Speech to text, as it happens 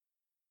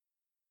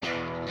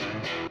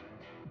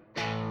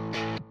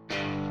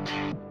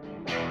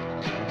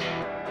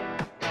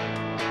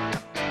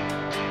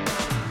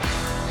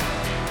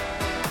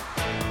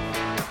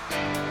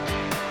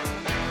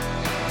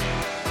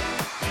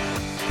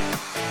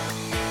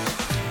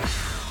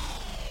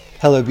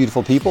Hello,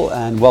 beautiful people,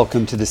 and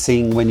welcome to the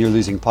Sing When You're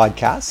Losing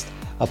podcast,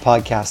 a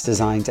podcast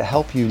designed to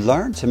help you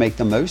learn to make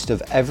the most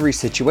of every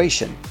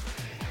situation.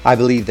 I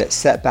believe that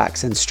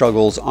setbacks and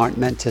struggles aren't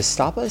meant to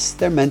stop us,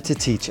 they're meant to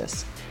teach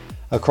us.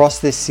 Across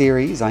this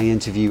series, I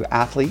interview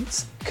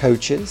athletes,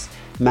 coaches,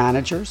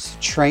 managers,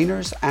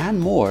 trainers, and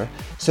more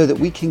so that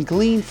we can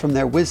glean from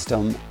their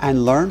wisdom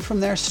and learn from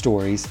their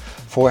stories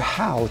for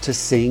how to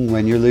sing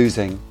when you're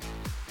losing.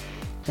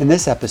 In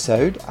this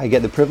episode, I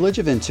get the privilege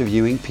of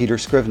interviewing Peter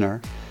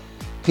Scrivener.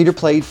 Peter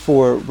played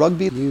for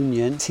rugby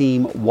union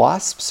team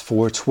Wasps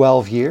for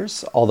 12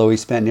 years, although he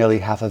spent nearly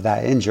half of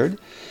that injured.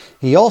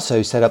 He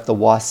also set up the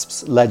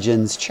Wasps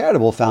Legends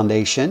Charitable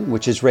Foundation,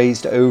 which has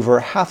raised over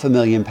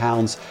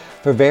 £500,000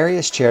 for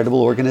various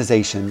charitable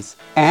organizations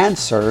and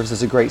serves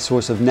as a great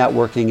source of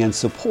networking and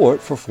support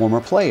for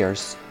former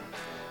players.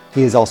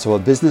 He is also a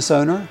business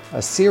owner,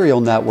 a serial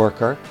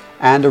networker,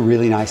 and a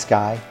really nice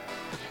guy.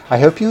 I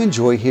hope you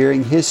enjoy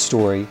hearing his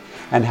story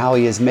and how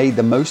he has made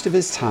the most of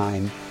his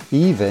time,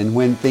 even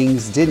when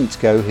things didn't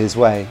go his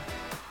way.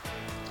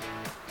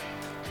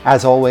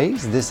 As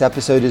always, this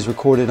episode is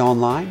recorded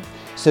online,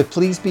 so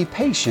please be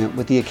patient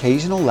with the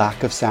occasional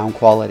lack of sound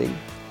quality.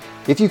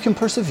 If you can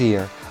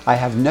persevere, I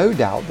have no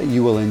doubt that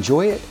you will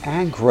enjoy it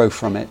and grow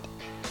from it.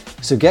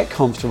 So get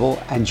comfortable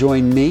and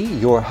join me,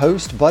 your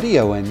host, Buddy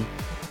Owen,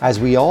 as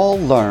we all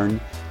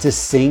learn to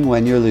sing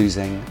when you're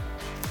losing.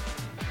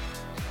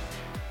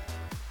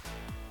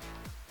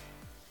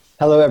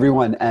 Hello,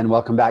 everyone, and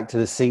welcome back to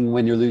the Sing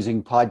When You're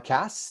Losing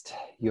podcast,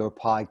 your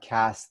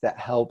podcast that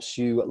helps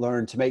you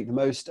learn to make the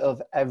most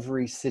of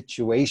every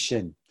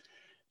situation.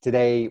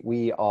 Today,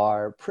 we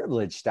are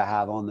privileged to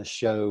have on the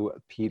show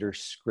Peter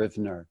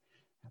Scrivener.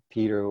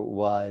 Peter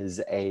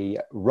was a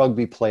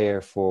rugby player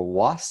for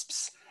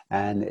Wasps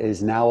and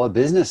is now a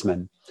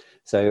businessman.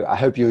 So I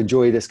hope you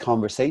enjoy this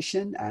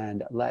conversation,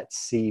 and let's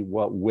see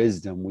what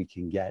wisdom we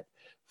can get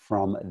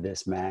from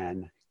this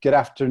man. Good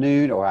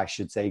afternoon, or I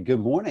should say good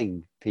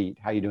morning, Pete.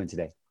 How are you doing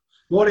today?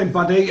 Morning,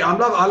 buddy. I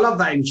love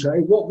that intro.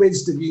 What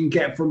wisdom you can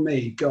get from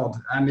me, God.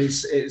 And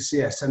it's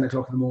 10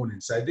 o'clock in the morning.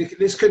 So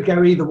this could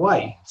go either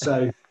way.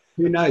 So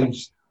who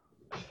knows?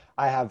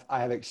 I have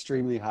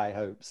extremely high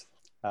hopes.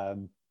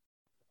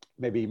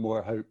 Maybe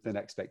more hope than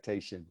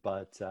expectation,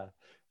 but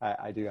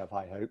I do have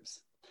high hopes.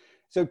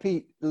 So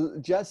Pete,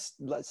 just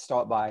let's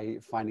start by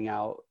finding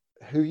out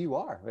who you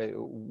are.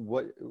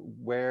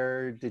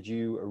 Where did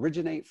you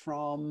originate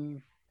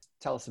from?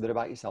 Tell us a bit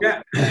about yourself.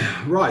 Yeah,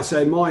 right.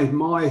 So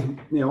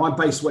I'm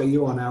based where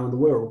you are now in the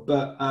world,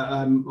 but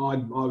I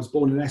was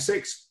born in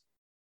Essex.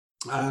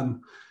 I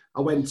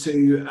went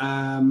to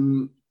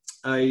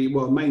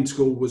main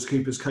school was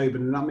Cooper's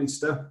Coburn in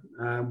Upminster,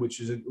 which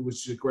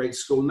was a great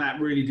school, and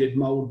that really did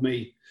mould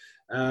me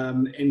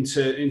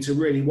into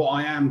really what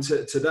I am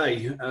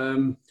today.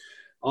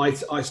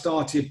 I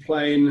started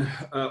playing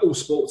all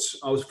sports.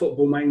 I was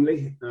football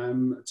mainly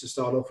to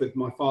start off with.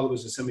 My father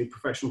was a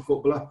semi-professional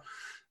footballer.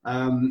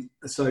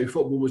 So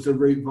football was the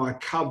route via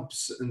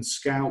Cubs and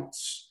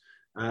Scouts,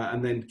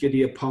 and then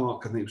Gidea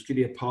Park. I think it was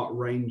Gidea Park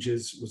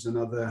Rangers was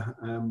another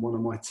one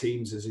of my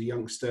teams as a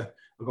youngster.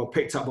 I got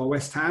picked up by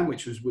West Ham,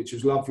 which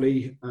was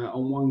lovely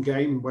on one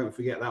game. Won't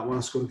forget that one.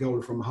 I scored a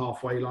goal from the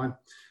halfway line,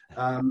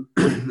 and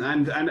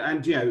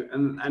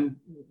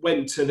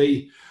went to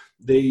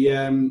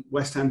the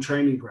West Ham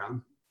training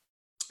ground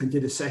and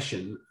did a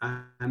session,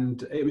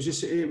 and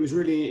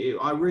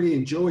I really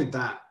enjoyed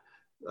that.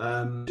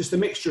 Just a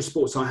mixture of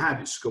sports I had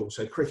at school.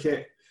 So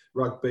cricket,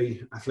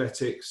 rugby,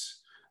 athletics,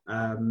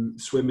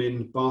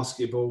 swimming,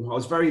 basketball. I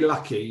was very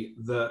lucky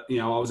that,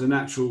 I was a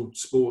natural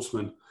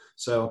sportsman.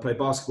 So I played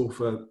basketball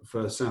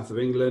for South of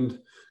England,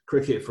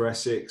 cricket for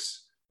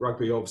Essex,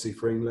 rugby obviously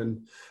for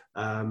England.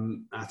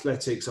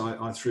 Athletics,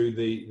 I threw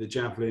the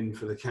javelin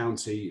for the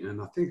county,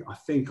 and I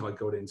think I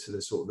got into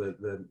the sort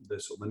of the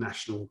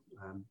national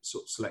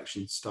sort of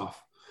selection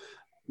stuff.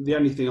 The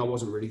only thing I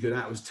wasn't really good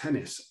at was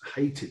tennis.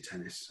 I hated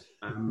tennis,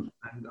 and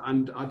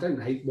I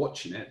don't hate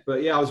watching it.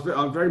 But yeah,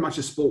 I'm very much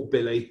a sport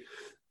Billy.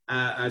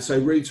 So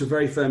roots were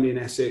very firmly in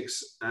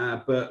Essex,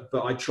 but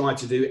I tried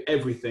to do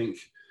everything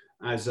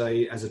as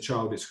a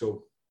child at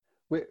school.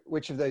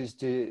 Which of those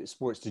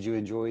sports did you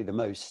enjoy the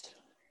most?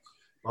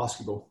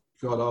 Basketball.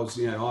 God,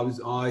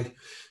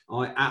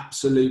 I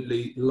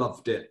absolutely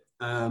loved it,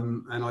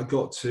 and I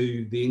got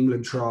to the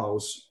England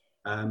trials.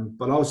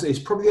 But it's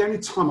probably the only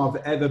time I've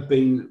ever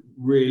been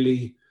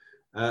really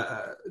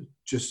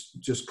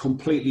just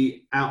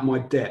completely out my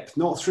depth,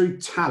 not through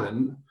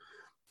talent,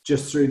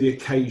 just through the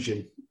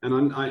occasion.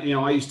 And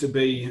I used to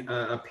be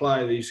a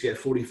player that used to get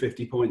 40,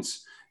 50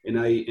 points in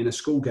a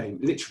school game,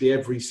 literally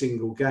every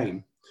single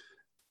game.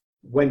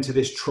 Went to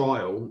this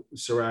trial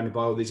surrounded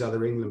by all these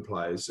other England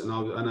players, and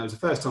it was the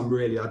first time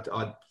really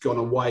I'd gone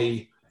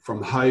away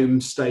from home,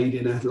 stayed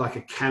in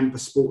a camp, a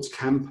sports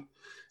camp.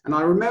 And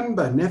I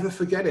remember, never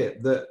forget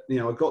it, that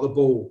I got the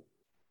ball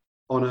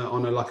on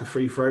a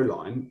free throw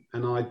line,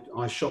 and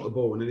I shot the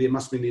ball, and it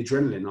must have been the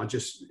adrenaline.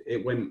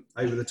 It went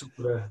over the top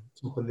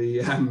of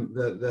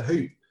the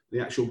hoop, the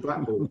actual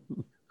black ball.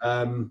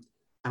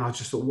 and I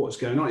just thought, what's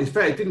going on? In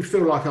fact, it didn't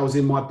feel like I was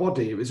in my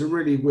body. It was a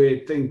really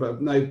weird thing.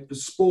 But no,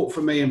 sport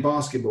for me and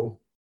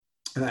basketball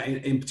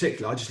in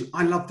particular,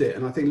 I loved it.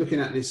 And I think looking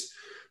at this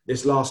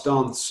Last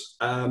Dance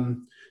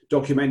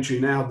documentary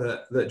now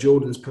that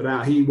Jordan's put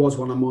out, he was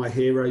one of my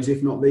heroes,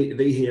 if not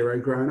the hero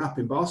growing up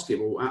in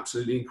basketball.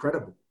 Absolutely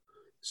incredible.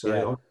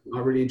 So I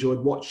really enjoyed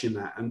watching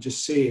that and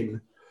just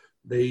seeing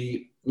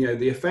the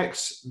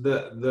effects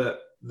that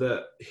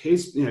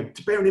his,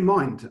 bearing in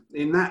mind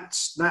in that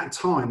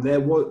time there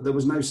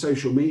was no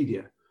social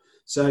media.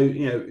 So,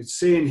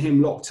 seeing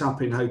him locked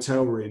up in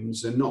hotel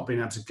rooms and not being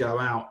able to go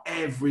out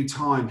every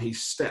time he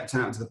stepped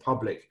out into the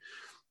public,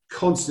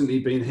 constantly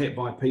being hit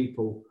by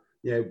people,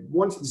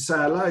 wanting to say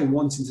hello,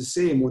 wanting to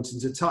see him, wanting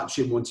to touch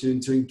him, wanting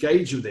to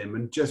engage with him,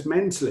 and just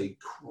mentally,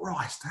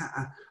 Christ,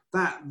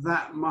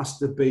 that must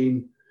have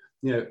been,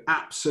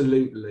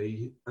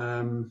 absolutely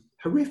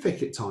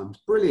horrific at times.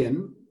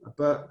 Brilliant,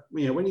 but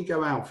when you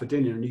go out for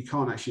dinner and you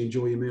can't actually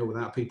enjoy your meal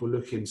without people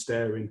looking,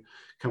 staring,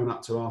 coming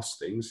up to ask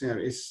things,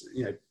 it's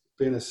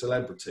being a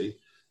celebrity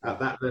at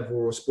that level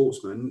or a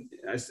sportsman,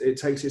 it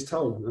takes its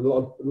toll. And a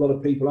lot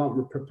of people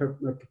aren't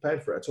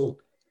prepared for it at all.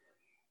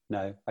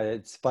 No,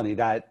 it's funny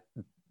that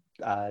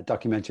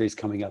documentary is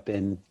coming up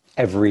in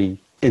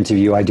every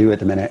interview I do at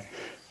the minute.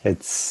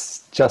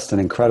 It's just an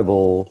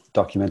incredible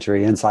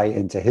documentary, insight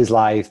into his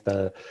life,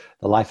 the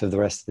life of the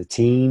rest of the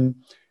team.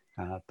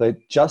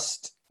 But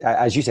just,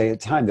 as you say, at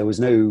the time, there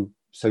was no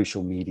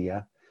social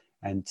media.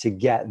 And to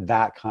get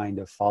that kind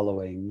of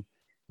following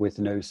with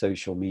no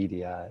social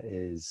media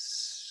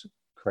is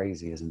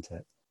crazy, isn't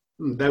it?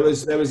 There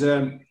was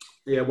when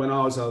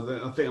I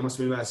think I must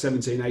have been about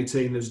 17,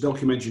 18, there's a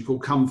documentary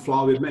called Come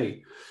Fly With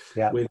Me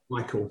with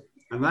Michael.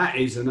 And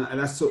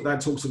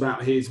that talks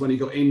about when he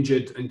got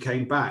injured and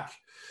came back.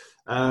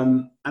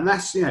 And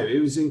that's,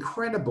 it was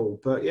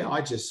incredible. But I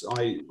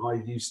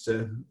used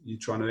to,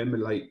 trying to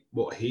emulate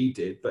what he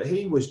did, but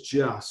he was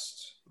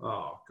just,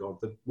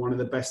 one of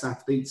the best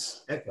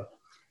athletes ever.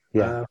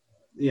 Yeah.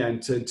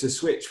 And to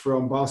switch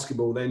from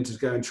basketball then to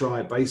go and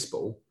try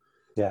baseball.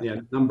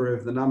 The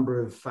number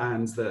of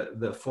fans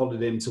that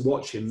followed him to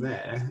watch him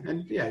there,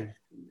 and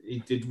he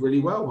did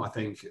really well, I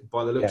think,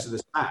 by the looks of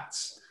the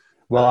stats.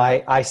 Well,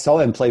 I saw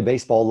him play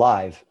baseball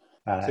live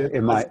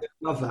in my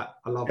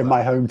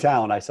my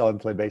hometown. I saw him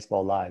play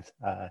baseball live,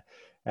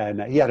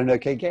 and he had an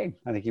okay game.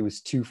 I think he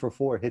was 2 for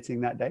 4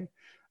 hitting that day.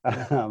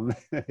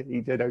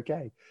 He did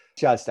okay.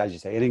 Just as you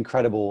say, an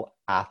incredible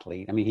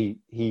athlete. I mean,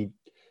 he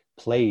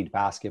played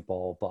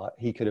basketball, but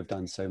he could have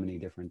done so many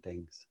different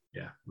things.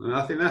 Yeah, and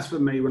I think that's for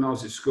me. When I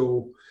was at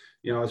school,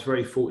 I was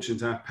very fortunate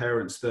to have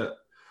parents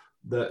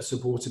that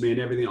supported me in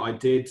everything I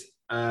did.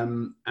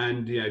 And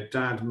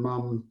Dad,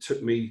 Mum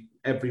took me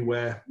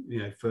everywhere,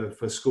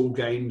 for school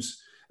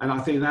games, and I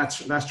think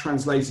that's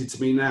translated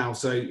to me now.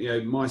 So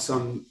my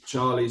son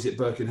Charlie's at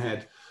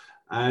Birkenhead,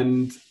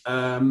 and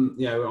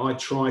I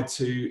try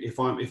to, if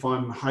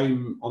I'm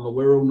home on the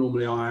Wirral,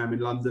 normally I am in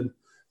London,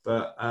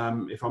 but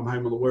if I'm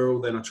home on the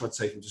Wirral, then I try to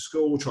take him to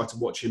school, try to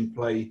watch him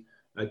play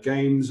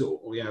games, or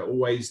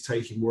always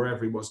take him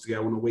wherever he wants to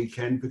go on a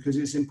weekend, because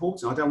it's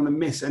important. I don't want to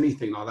miss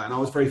anything like that. And I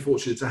was very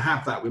fortunate to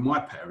have that with my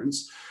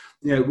parents.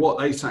 What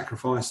they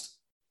sacrificed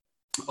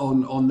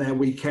on their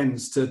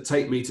weekends to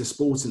take me to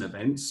sporting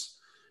events.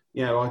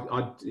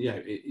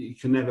 You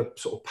can never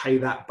sort of pay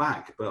that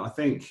back. But I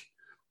think,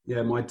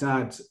 my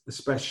dad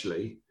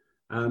especially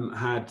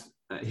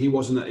he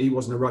wasn't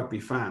a rugby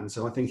fan,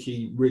 so I think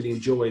he really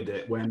enjoyed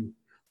it when.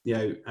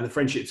 And the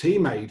friendships he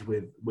made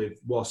with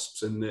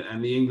Wasps and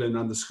the England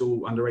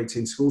under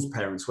 18 schools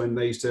parents, when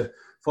they used to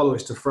follow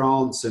us to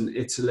France and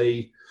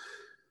Italy.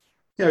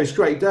 It's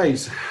great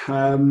days.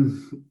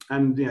 And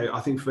I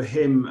think for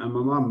him and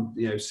my mum,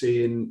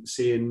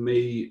 seeing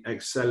me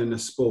excel in a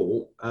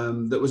sport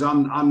that was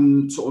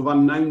sort of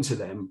unknown to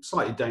them,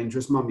 slightly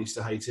dangerous. Mum used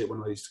to hate it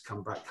when I used to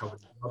come back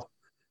covered in blood.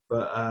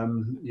 But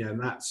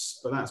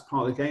that's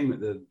part of the game at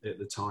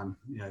the time.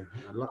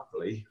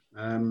 Luckily.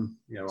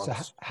 So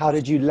how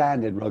did you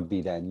land in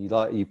rugby then?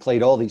 You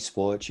played all these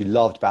sports. You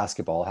loved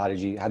basketball. How did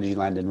you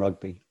land in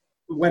rugby?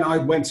 When I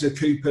went to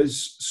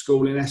Cooper's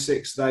school in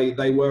Essex,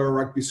 they were a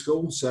rugby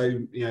school.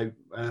 So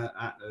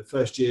at the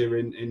first year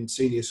in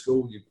senior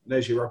school,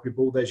 there's your rugby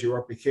ball, there's your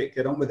rugby kit.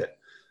 Get on with it.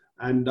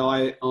 And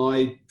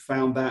I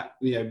found that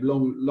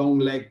long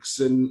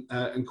legs and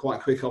quite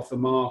quick off the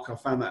mark. I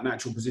found that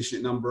natural position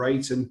at number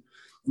 8 and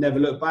never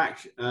looked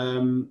back.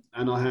 And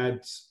I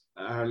had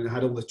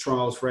all the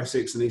trials for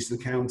Essex and Eastern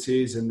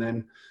Counties, and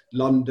then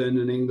London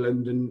and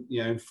England. And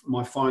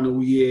my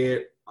final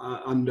year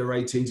under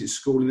 18s at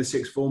school in the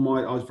sixth form,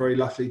 I was very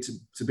lucky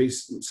to be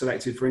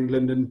selected for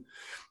England, and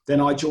then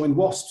I joined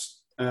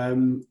Wasps.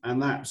 And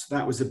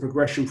that was the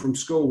progression from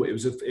school. It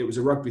was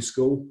a rugby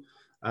school.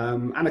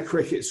 And a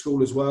cricket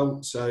school as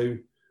well. So,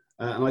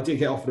 and I did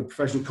get offered a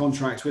professional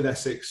contract with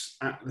Essex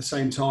at the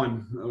same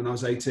time when I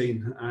was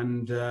 18,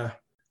 and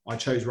I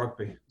chose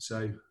rugby.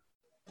 So,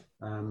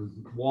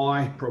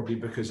 why? Probably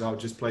because I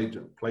just played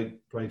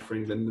for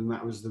England, and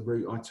that was the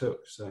route I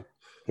took. So,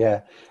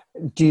 Yeah.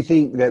 Do you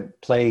think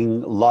that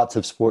playing lots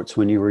of sports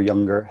when you were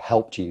younger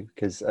helped you?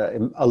 Because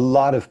a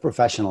lot of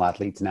professional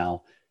athletes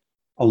now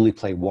only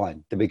play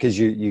one because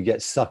you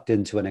get sucked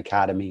into an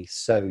academy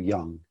so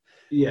young.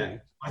 Yeah,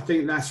 I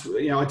think that's,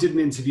 I did an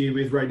interview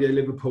with Radio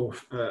Liverpool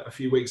a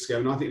few weeks ago,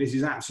 and I think this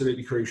is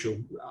absolutely crucial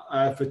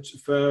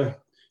for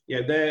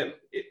there.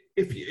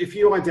 If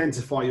you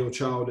identify your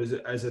child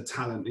as a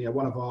talent,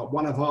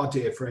 one of our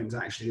dear friends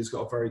actually has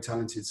got a very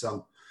talented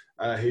son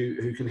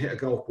who can hit a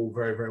golf ball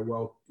very, very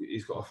well.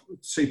 He's got a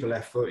super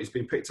left foot. He's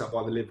been picked up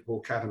by the Liverpool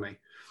Academy,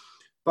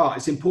 but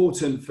it's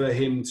important for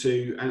him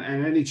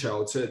and any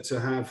child to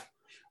have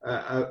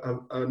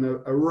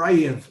an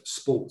array of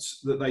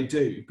sports that they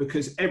do,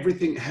 because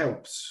everything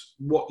helps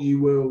what you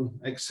will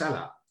excel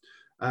at.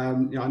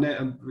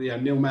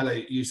 Neil Mellor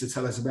used to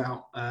tell us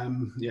about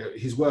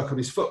his work on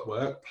his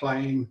footwork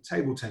playing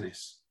table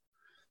tennis.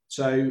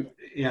 So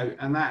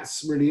and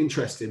that's really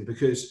interesting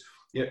because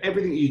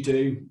everything you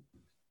do,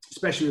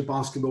 especially with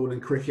basketball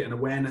and cricket and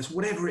awareness,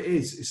 whatever it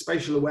is,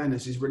 spatial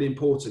awareness is really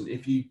important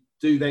if you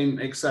do then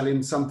excel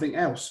in something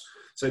else.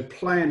 So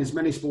playing as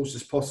many sports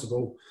as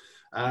possible,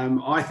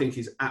 I think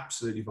is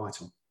absolutely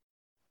vital.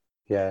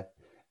 Yeah.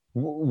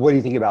 What do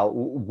you think about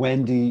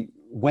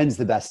when's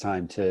the best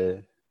time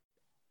to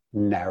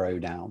narrow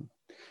down?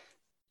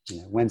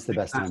 When's the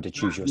best time to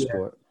choose your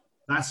sport?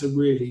 That's a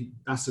really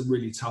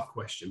tough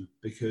question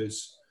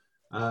because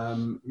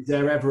is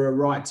there ever a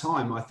right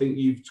time? I think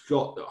you've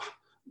got,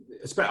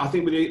 I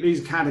think with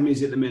these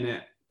academies at the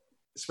minute,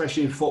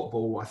 especially in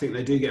football, I think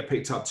they do get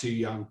picked up too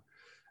young.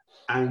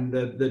 And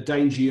the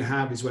danger you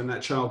have is when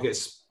that child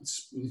gets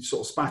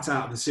sort of spat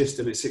out of the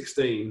system at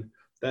 16,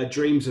 their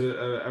dreams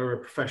are a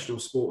professional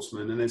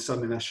sportsman, and then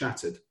suddenly they're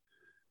shattered.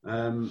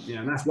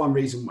 And that's one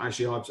reason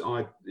actually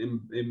I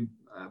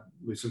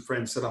with some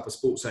friends set up a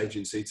sports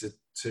agency to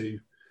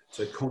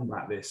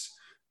combat this.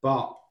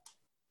 But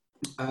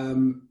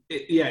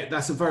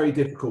that's a very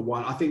difficult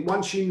one. I think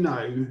once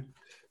a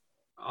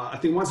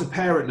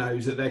parent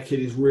knows that their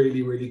kid is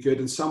really, really good,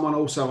 and someone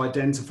also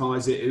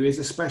identifies it who is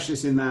a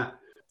specialist in that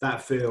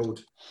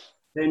field,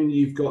 then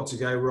you've got to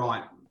go,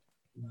 right,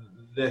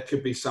 there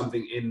could be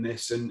something in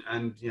this, and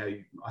I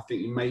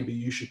think maybe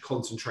you should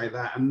concentrate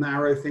that and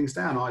narrow things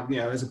down.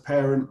 As a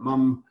parent,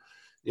 mum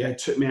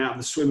took me out of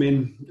the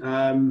swimming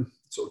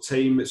sort of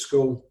team at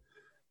school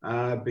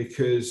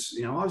because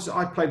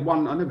I played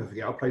one, I'll never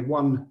forget, I played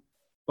one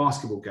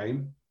basketball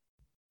game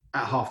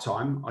at half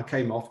time. I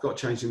came off, got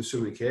changed in the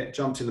swimming kit,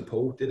 jumped in the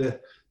pool, did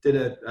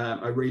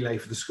a relay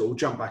for the school,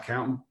 jumped back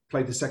out and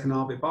played the second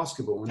half at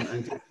basketball.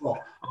 And guess what?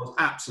 I was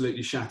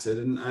absolutely shattered,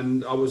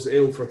 and I was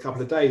ill for a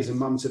couple of days, and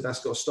mum said,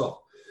 that's got to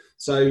stop.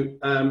 So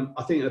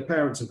I think the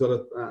parents have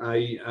got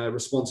a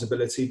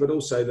responsibility, but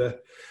also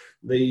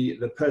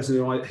the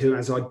person who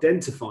has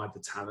identified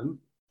the talent,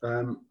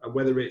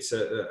 whether it's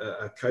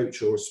a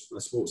coach or a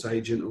sports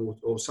agent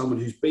or someone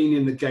who's been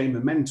in the game,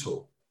 a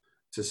mentor,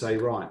 to say,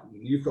 right,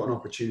 you've got an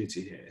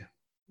opportunity here.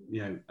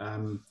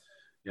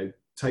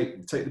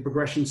 Take the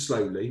progression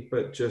slowly,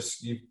 but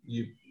just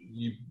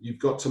you've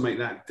got to make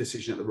that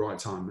decision at the right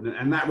time.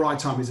 And that right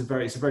time is a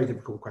very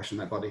difficult question,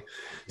 that, buddy,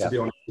 to be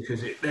honest,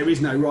 because there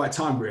is no right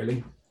time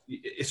really.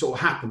 It sort of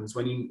happens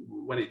when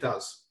it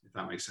does, if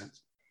that makes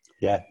sense.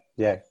 Yeah,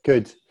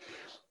 good.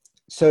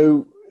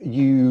 So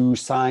you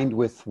signed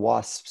with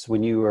Wasps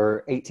when you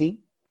were 18?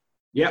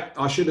 Yep,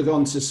 I should have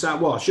gone to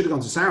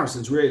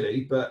Saracens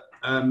really, but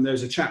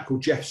there's a chap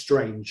called Jeff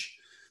Strange,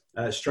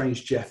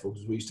 Strange Jeff,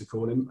 as we used to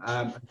call him.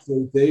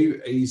 Still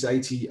do. He's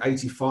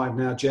 85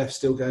 now. Jeff,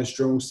 still going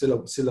strong,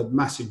 still a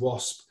massive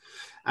Wasp,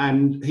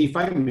 and he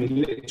phoned me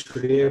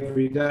literally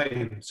every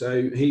day.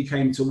 So he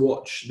came to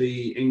watch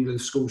the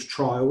England schools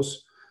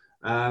trials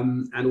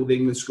and all the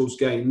England schools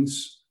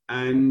games,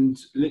 and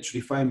literally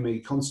phoned me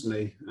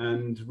constantly.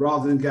 And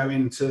rather than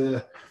going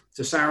to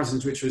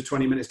Saracens, which was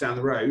 20 minutes down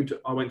the road,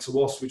 I went to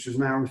Wasps, which was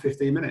an hour and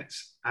 15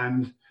 minutes.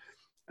 And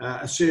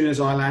as soon as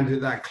I landed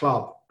at that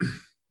club,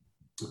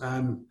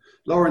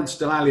 Lawrence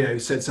Dallaglio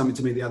said something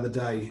to me the other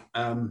day,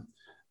 and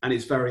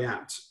it's very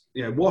apt.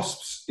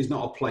 Wasps is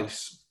not a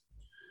place.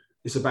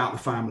 It's about the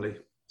family.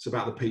 It's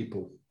about the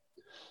people.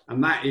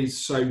 And that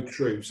is so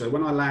true. So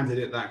when I landed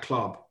at that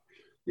club,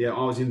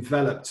 I was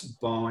enveloped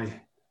by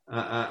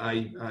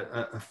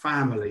a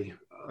family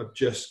of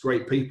just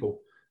great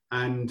people.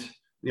 And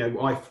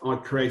I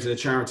created a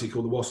charity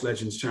called the Wasp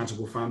Legends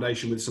Charitable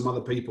Foundation with some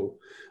other people.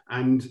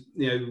 And,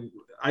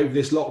 over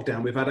this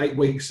lockdown, we've had 8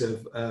 weeks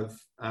of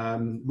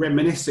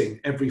reminiscing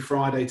every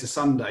Friday to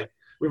Sunday.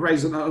 We've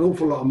raised an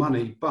awful lot of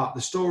money, but the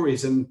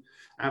stories and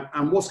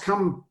what's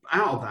come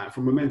out of that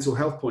from a mental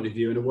health point of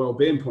view and a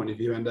well-being point of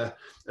view and a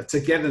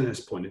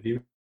togetherness point of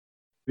view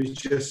is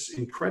just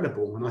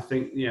incredible. And I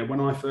think, when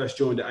I first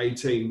joined at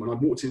 18, when I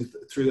walked in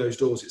through those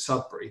doors at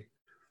Sudbury,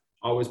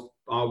 I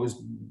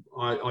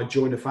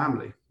joined a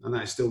family, and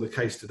that is still the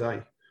case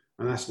today.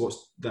 And that's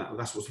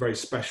what's very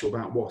special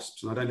about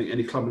Wasps. And I don't think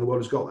any club in the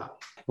world has got that.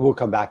 We'll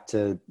come back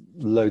to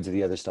loads of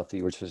the other stuff that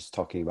you were just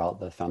talking about,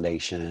 the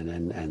foundation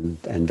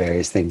and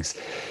various things.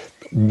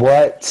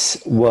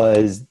 What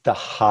was the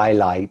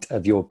highlight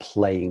of your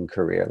playing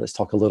career? Let's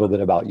talk a little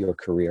bit about your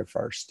career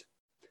first.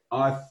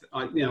 I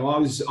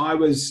was out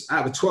of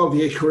a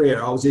 12-year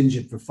career, I was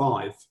injured for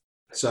 5.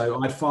 So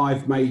I had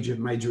 5 major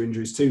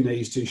injuries, 2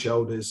 knees, 2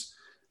 shoulders.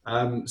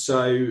 I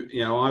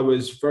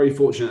was very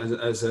fortunate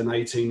as an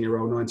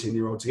 18-year-old,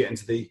 19-year-old to get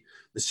into the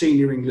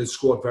senior England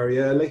squad very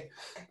early.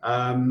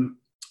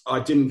 I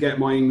didn't get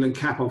my England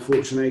cap,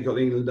 unfortunately. Got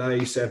the England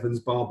A, sevens,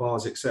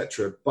 bars,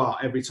 etc. But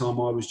every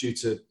time I was due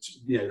to,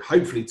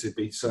 hopefully to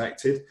be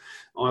selected,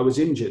 I was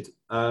injured,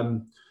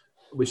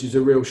 which is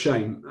a real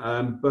shame.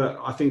 But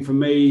I think for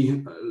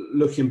me,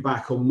 looking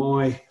back on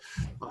I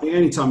think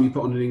any time you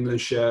put on an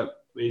England shirt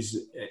is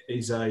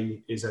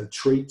a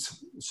treat.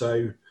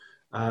 So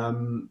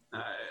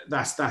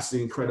that's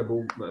an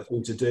incredible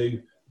thing to do.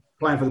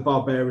 Playing for the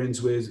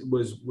Barbarians was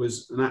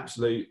an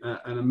absolute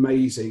an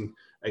amazing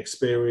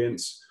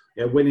experience.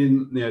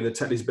 Winning the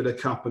Tetley's Bidder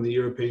Cup and the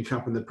European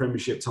Cup and the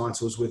Premiership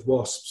titles with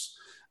Wasps.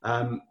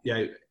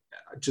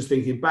 Just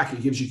thinking back,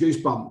 it gives you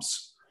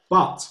goosebumps.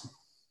 But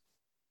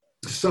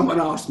someone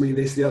asked me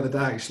this the other day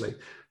actually,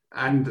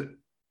 and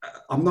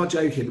I'm not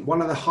joking.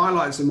 One of the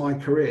highlights of my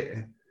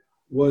career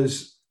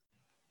was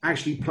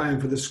actually playing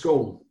for the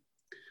school,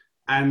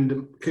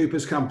 and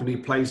Cooper's Company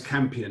plays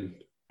Campion,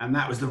 and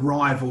that was the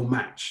rival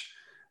match.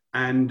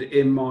 And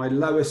in my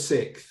lower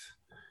 6th,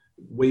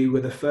 we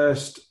were the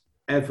first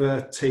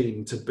ever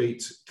team to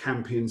beat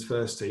Campion's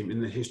first team in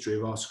the history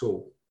of our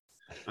school.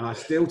 And I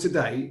still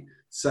today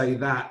say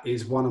that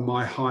is one of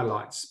my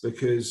highlights,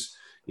 because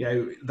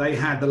they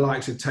had the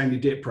likes of Tony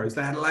Diprose.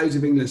 They had loads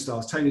of England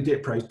stars, Tony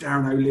Diprose,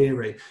 Darren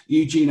O'Leary,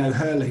 Eugene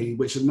O'Hurley,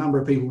 which a number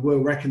of people will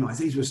recognise.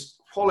 These were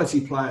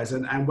quality players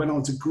and went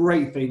on to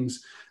great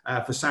things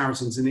for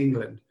Saracens in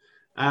England.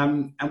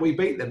 And we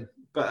beat them.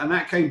 And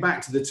that came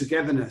back to the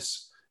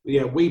togetherness.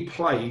 We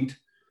played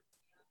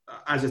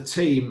as a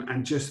team,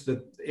 and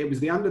it was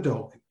the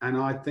underdog. And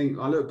I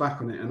look back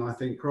on it and I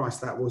think,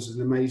 Christ, that was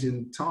an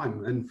amazing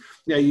time. And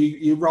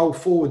you roll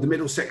forward the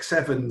Middlesex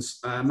Sevens.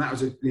 That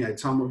was a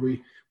time where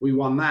we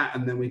won that,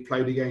 and then we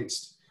played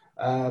against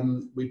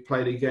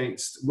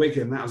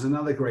Wigan. That was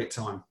another great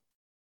time.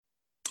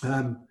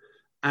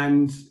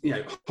 And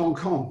Hong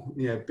Kong,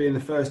 being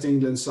the first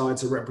England side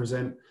to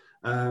represent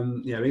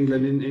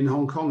England in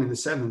Hong Kong in the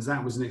Sevens,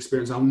 that was an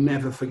experience I'll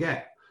never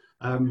forget.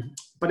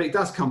 But it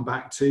does come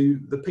back to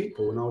the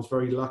people, and I was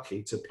very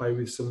lucky to play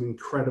with some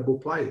incredible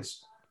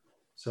players.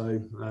 So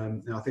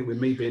I think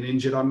with me being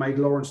injured, I made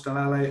Lawrence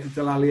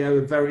Dallaglio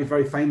a very,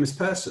 very famous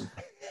person.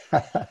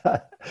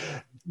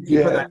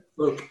 You put that in the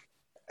book.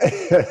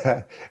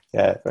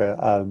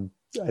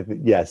 I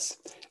think, yes,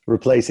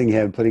 replacing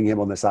him, putting him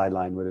on the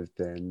sideline would have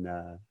been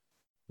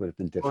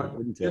different,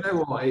 wouldn't it? You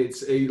know what?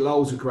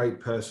 Lowell's a great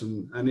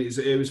person, and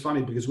it was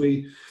funny because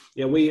we've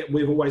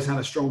always had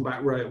a strong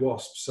back row at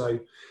Wasps. So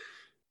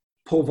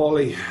Paul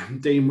Volley,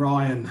 Dean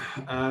Ryan,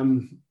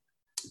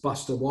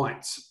 Buster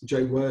White,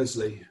 Joe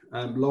Worsley,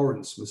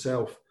 Lawrence,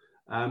 myself.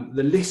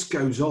 The list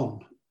goes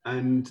on,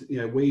 and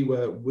we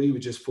were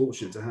just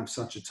fortunate to have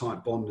such a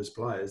tight bond as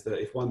players that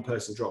if one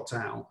person dropped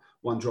out,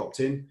 one dropped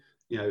in.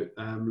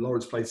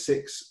 Lawrence played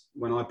 6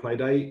 when I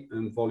played 8,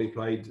 and Volley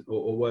played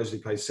or Worsley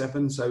played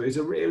 7. So it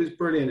was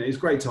brilliant. It was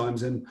great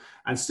times, and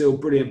still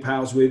brilliant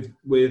pals with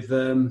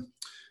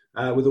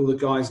all the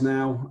guys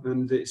now.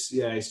 And it's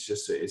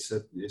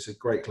a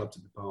great club to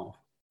be part of.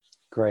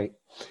 Great.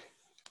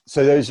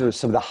 So those are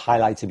some of the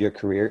highlights of your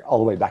career, all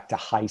the way back to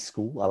high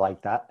school. I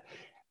like that.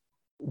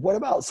 What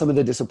about some of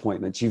the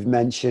disappointments? You've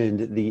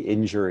mentioned the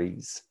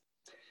injuries.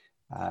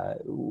 Talk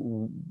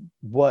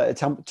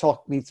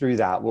me through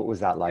that. What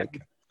was that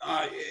like?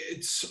 I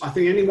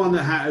think anyone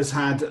that has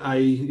had a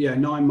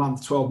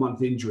 9-month,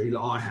 12-month injury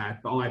like I had,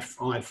 but I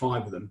had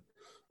 5 of them.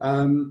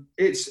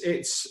 You've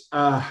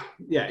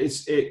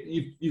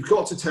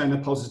got to turn a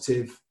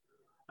positive,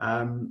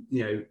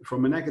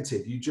 from a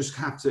negative. You just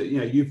have to,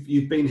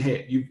 you've been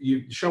hit,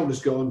 your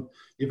shoulder's gone,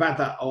 you've had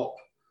that op,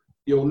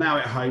 you're now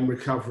at home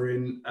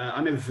recovering.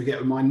 I never forget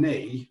with my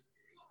knee,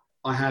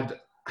 I had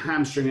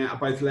hamstring out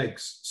of both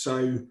legs.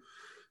 So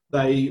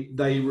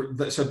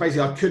so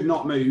basically I could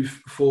not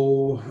move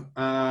for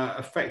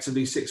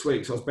effectively 6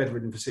 weeks. I was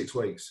bedridden for 6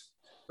 weeks.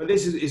 But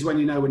this is when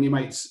when your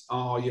mates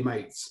are your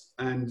mates.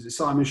 And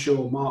Simon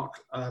Shaw,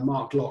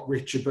 Mark Lott,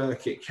 Richard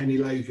Burkitt, Kenny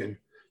Logan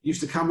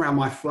used to come around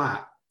my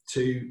flat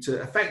to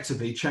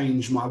effectively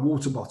change my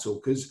water bottle,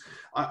 because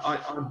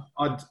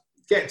I'd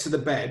get to the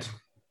bed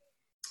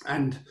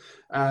and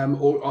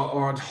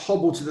or I'd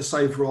hobble to the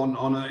sofa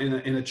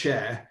in a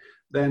chair.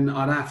 Then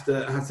I'd have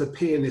to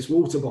pee in this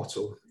water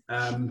bottle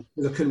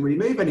because I couldn't really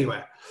move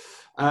anywhere.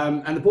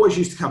 And the boys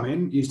used to come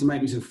in, used to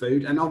make me some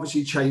food, and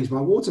obviously change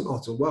my water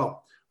bottle.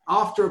 Well,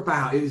 after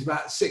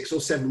about 6 or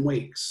 7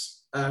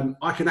 weeks,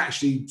 I could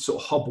actually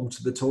sort of hobble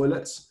to the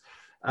toilets.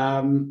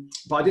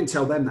 But I didn't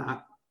tell them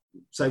that.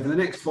 So for the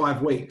next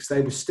 5 weeks,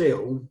 they were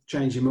still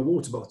changing my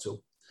water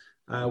bottle,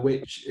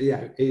 which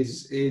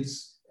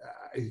is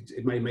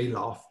it made me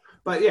laugh.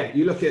 But yeah,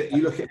 you look at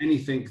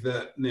anything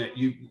that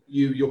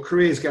your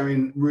career's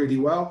going really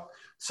well.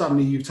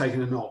 Suddenly you've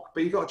taken a knock,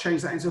 but you've got to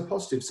change that into a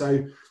positive.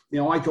 So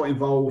I got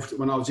involved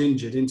when I was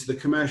injured into the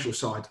commercial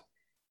side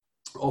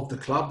of the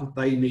club.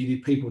 They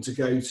needed people to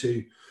go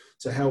to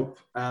help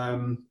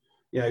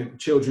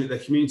children at their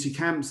community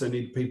camps. They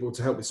needed people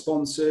to help with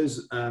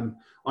sponsors.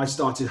 I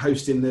started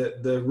hosting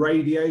the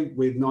radio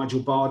with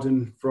Nigel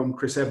Barden from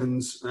Chris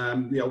Evans,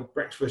 the old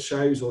breakfast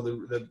shows or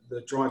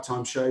the drive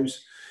time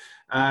shows.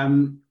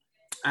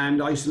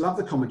 And I used to love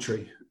the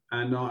commentary.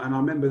 And I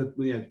remember,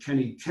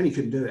 Kenny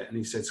couldn't do it. And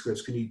he said,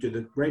 Scribs, can you do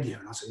the radio?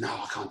 And I said, no,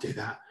 I can't do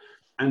that.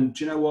 And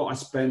do you know what? I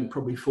spent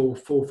probably 4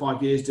 or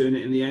 5 years doing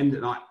it in the end.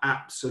 And I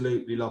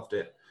absolutely loved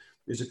it.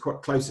 It was the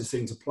closest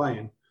thing to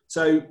playing.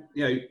 So,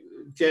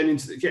 getting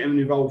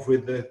involved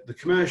with the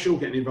commercial,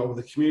 getting involved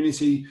with the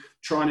community,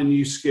 trying a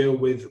new skill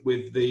with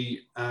the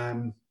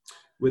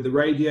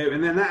radio.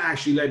 And then that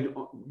actually led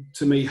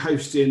to me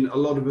hosting a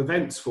lot of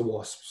events for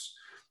Wasps.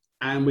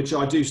 And which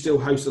I do still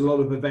host a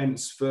lot of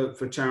events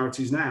for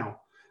charities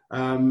now.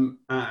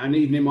 And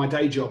even in my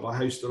day job, I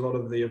host a lot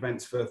of the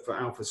events for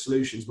Alpha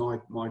Solutions, my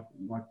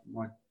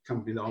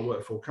company that I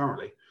work for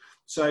currently.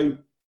 So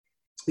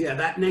yeah,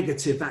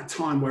 that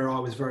time where I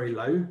was very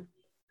low,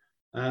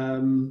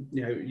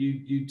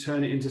 you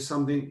turn it into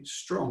something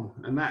strong.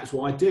 And that's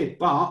what I did.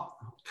 But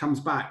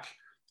comes back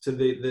to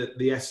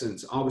the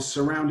essence. I was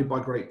surrounded by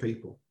great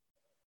people.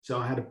 So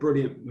I had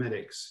brilliant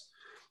medics.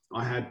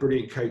 I had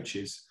brilliant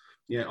coaches.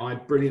 I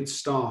had brilliant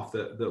staff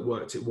that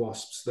worked at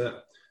Wasps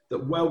that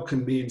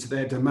welcomed me into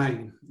their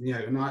domain.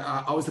 And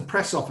I was the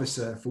press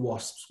officer for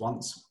Wasps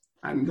once,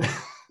 and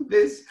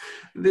there's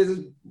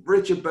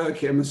Richard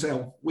Burkett and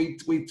myself. We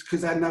because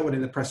they had no one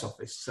in the press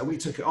office, so we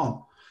took it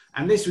on.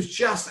 And this was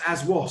just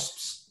as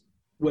Wasps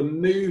were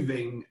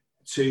moving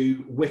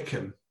to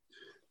Wickham,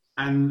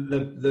 and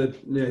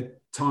the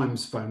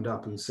Times phoned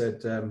up and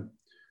said, can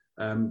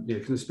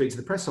I speak to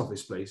the press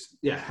office, please?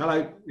 Yeah,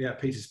 hello. Yeah,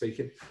 Peter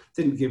speaking.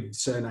 Didn't give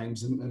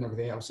surnames and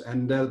everything else.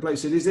 And the bloke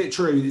said, is it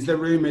true? Is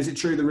it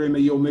true the rumour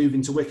you're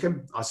moving to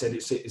Wickham? I said,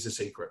 it's a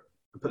secret.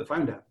 I put the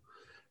phone down.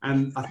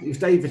 And I think it was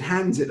David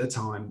Hands at the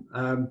time,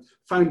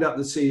 phoned up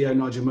the CEO,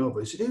 Nigel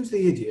Melville. He said, who's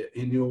the idiot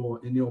in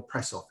your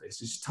press office?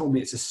 He just told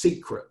me it's a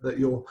secret that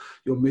you're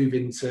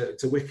moving to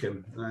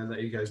Wickham. And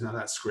he goes, no,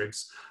 that's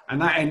Scribs. And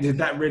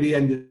that really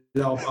ended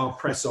our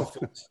press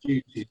office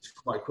duties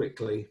quite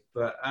quickly.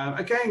 But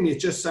again,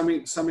 it's just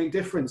something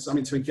different,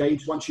 something to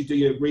engage. Once you do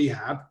your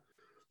rehab,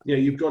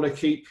 you've got to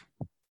keep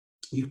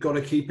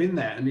in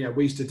there. And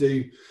we used to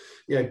do,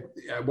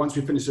 once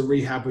we finished the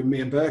rehab with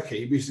me and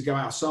Berkey, we used to go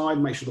outside,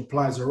 make sure the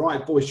players are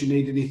right. Boys, do you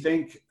need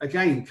anything?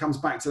 Again, it comes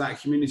back to that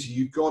community.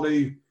 You've got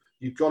to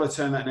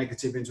turn that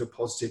negative into a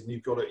positive, and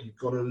you've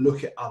got to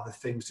look at other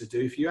things to do.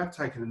 If you have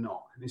taken a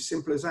knock, and it's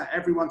simple as that.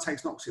 Everyone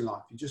takes knocks in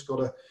life.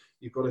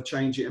 You've got to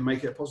change it and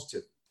make it a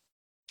positive.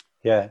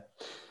 Yeah.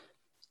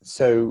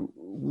 So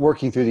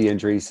working through the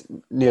injuries,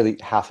 nearly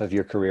half of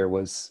your career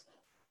was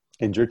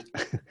injured.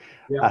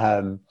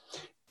 Yeah.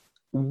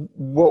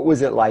 What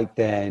was it like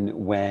then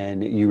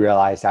when you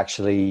realized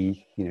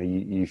actually,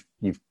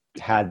 you've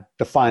had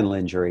the final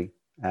injury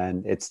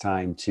and it's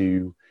time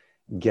to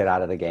get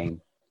out of the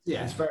game?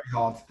 Yeah, it's very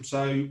hard.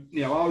 So,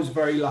 I was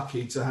very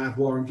lucky to have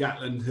Warren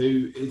Gatland,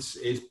 who is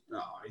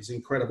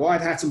incredible.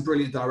 I'd had some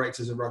brilliant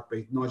directors of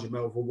rugby, Nigel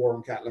Melville,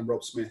 Warren Gatland,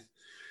 Rob Smith.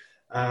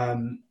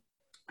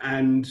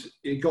 And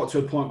it got to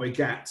a point where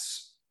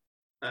Gats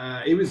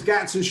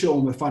and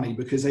Sean were funny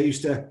because they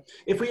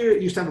if we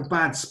used to have a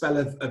bad spell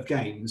of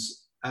games,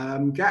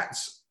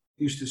 Gats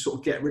used to sort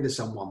of get rid of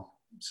someone.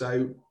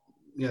 So,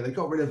 they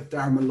got rid of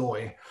Darren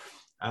Malloy,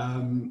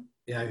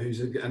 who's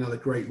another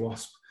great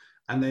Wasp.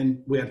 And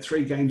then we had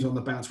 3 games on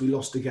the bounce. We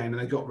lost a game, and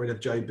they got rid of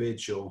Joe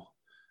Beardshaw.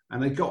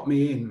 And they got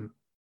me in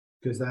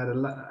because they had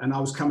and I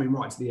was coming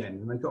right to the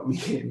end. And they got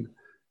me in,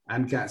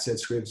 and Gats said,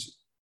 Scribs,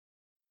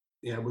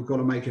 we've got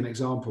to make an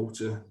example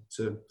to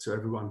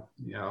everyone.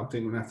 I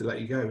think we're going to have to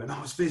let you go. And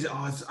I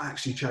was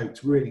actually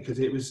choked really because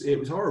it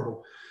was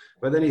horrible.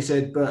 But then he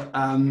said, but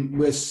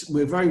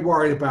we're very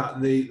worried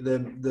about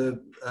the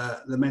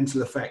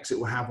mental effects it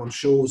will have on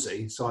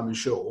Simon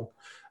Shaw.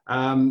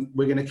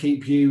 We're going to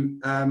keep you.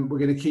 We're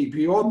going to keep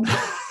you on.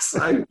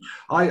 So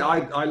I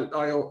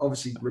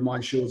obviously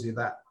remind Shawsey of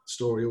that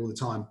story all the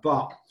time.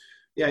 But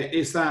yeah,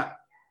 it's that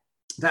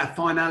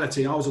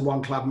finality. I was a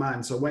one club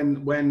man, so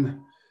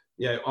when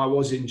I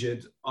was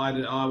injured,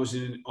 I was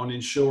on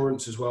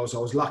insurance as well. So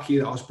I was lucky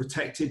that I was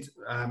protected.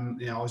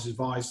 I was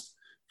advised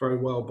very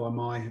well by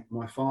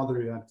my father,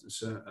 who had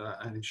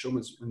an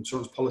insurance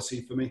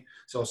policy for me.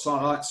 So I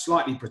was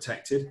slightly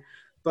protected.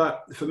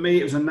 But for me,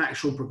 it was a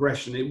natural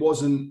progression. It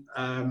wasn't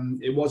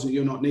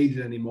you're not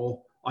needed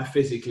anymore. I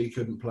physically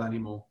couldn't play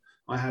anymore.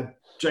 I had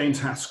James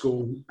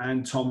Haskell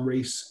and Tom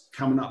Rees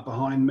coming up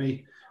behind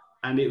me.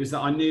 And it was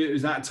that I knew it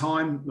was that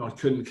time. I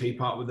couldn't keep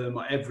up with them.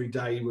 Every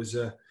day I was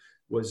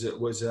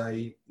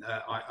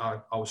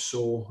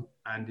sore,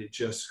 and it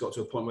just got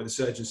to a point where the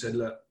surgeon said,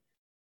 look,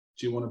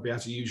 do you want to be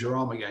able to use your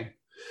arm again?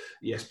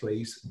 yes,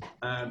 please.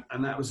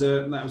 And that was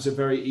a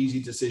very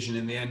easy decision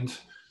in the end.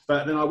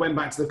 But then I went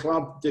back to the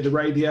club, did the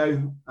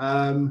radio,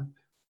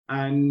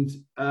 and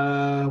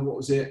what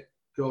was it?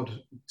 God,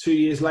 2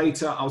 years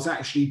later, I was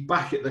actually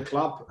back at the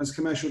club as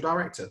commercial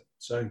director.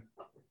 So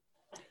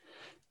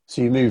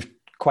you moved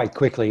quite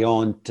quickly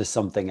on to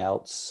something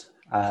else.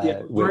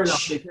 Yeah, very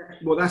lucky.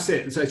 Well, that's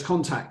it. So it's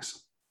contacts.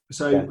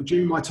 So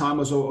during my time,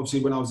 obviously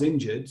when I was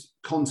injured,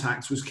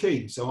 contacts was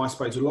key. So I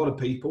spoke to a lot of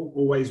people.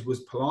 Always was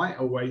polite.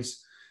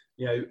 Always,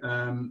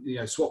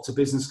 swapped a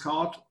business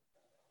card,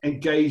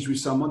 engaged with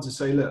someone to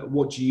say, look,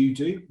 what do you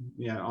do?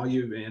 Are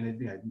you?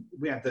 And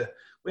we had the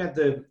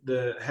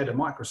head of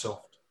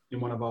Microsoft in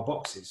one of our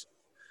boxes.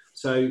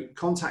 So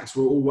contacts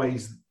were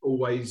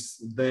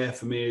always there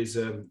for me as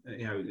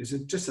it's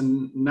just a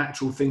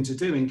natural thing to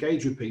do.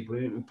 Engage with people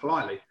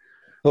politely.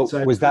 But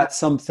so, was that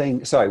something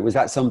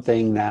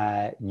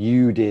that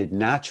you did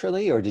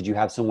naturally, or did you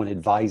have someone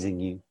advising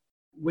you?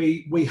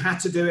 We had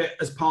to do it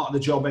as part of the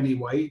job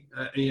anyway.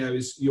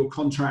 As your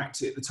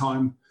contract at the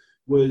time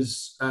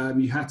was,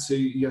 you had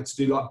to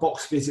do like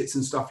box visits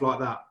and stuff like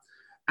that.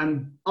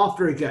 And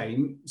after a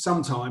game,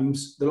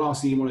 sometimes the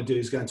last thing you want to do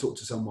is go and talk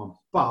to someone.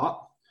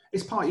 But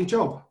it's part of your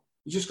job.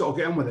 You just got to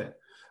get on with it.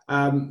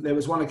 There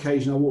was one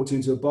occasion I walked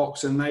into a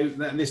box and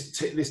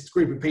this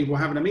group of people were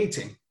having a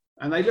meeting,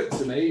 and they looked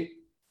at me.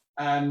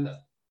 And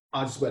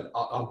I just went,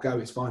 I'll go,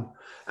 it's fine.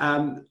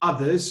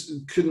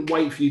 Others couldn't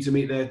wait for you to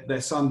meet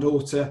their son,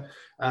 daughter,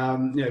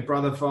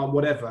 brother, father,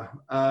 whatever.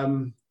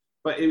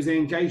 But it was the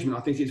engagement.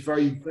 I think it's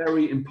very,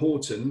 very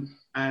important.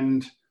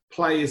 And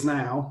players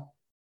now,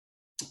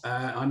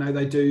 I know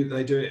they do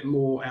it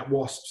more at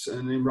Wasps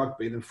and in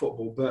rugby than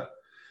football. But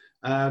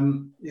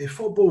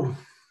football,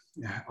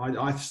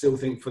 I still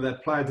think for their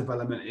player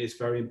development, it's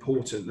very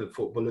important that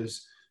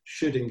footballers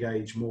should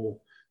engage more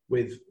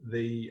with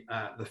the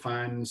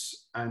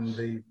fans and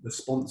the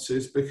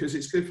sponsors, because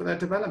it's good for their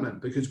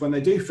development. Because when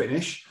they do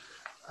finish,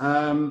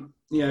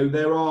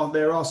 there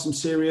are some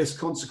serious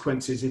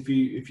consequences if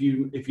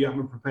you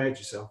haven't prepared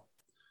yourself.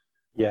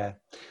 Yeah.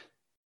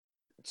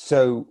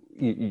 So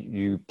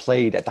you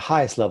played at the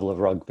highest level of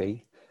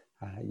rugby.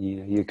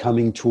 You're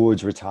coming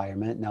towards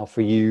retirement now.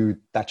 For you,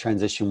 that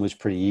transition was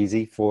pretty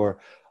easy. For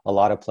a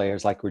lot of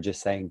players, like we're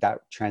just saying, that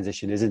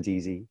transition isn't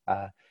easy.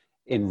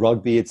 In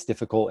rugby, it's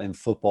difficult. In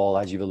football,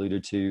 as you've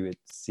alluded to, it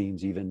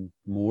seems even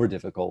more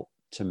difficult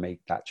to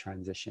make that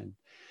transition.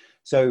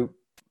 So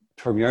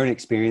from your own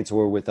experience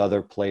or with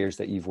other players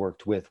that you've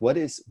worked with,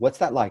 what's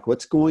that like?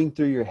 What's going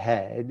through your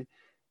head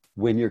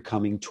when you're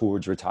coming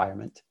towards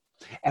retirement?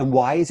 And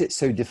why is it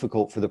so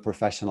difficult for the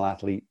professional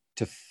athlete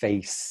to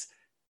face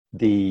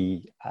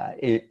the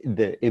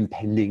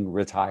impending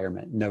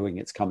retirement, knowing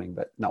it's coming,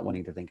 but not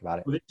wanting to think about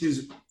it? Well,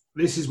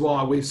 this is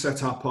why we've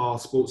set up our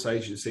sports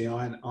agency,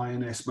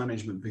 INS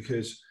Management,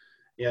 because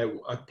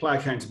a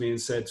player came to me and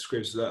said,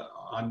 Scribs, that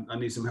I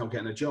need some help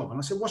getting a job. And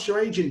I said, what's your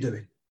agent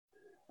doing?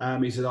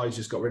 He said, he's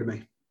just got rid of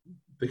me,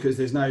 because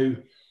there's no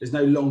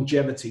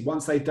longevity.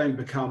 Once they don't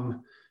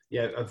become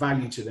a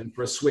value to them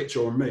for a switch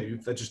or a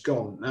move, they're just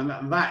gone.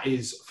 And that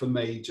is, for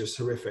me, just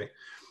horrific.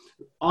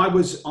 My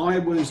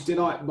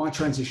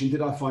transition,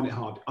 did I find it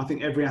hard? I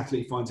think every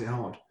athlete finds it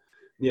hard.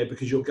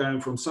 Because you're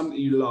going from something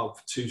you love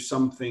to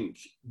something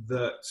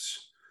that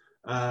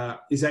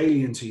is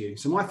alien to you.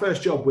 So my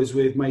first job was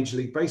with Major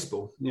League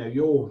Baseball,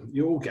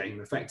 your game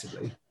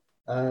effectively,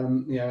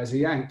 as a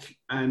Yank.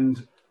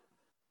 And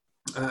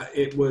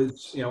it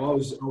was, I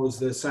was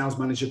the sales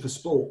manager for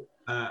sport,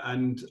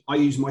 and I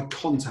used my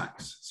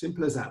contacts,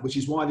 simple as that, which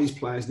is why these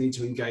players need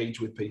to engage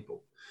with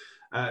people.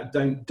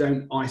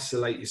 Don't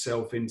isolate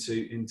yourself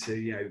into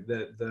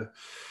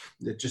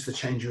just the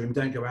change room.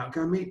 Don't go out.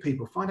 Go and meet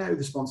people. Find out who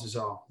the sponsors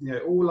are.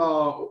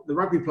 All the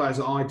rugby players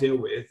that I deal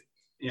with,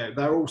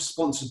 they're all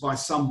sponsored by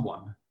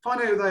someone. Find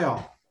out who they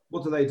are.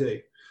 What do they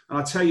do? And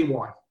I'll tell you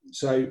why.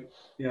 So,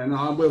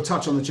 and we'll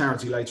touch on the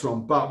charity later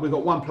on. But we've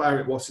got one player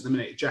at Wasps at the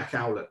minute, Jack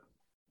Owlett,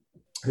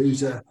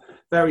 who's a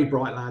very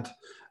bright lad,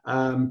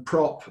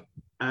 prop.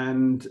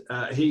 And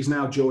he's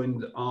now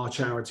joined our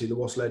charity, the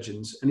Wasps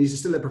Legends, and he's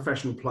still a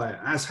professional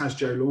player, as has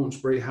Joe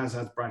Launchbury, has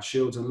Brad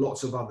Shields, and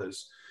lots of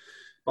others.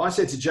 But I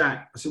said to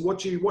Jack, I said,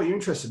 what are you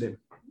interested in?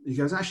 He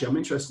goes, actually, I'm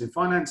interested in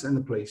finance and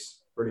the police.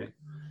 Brilliant.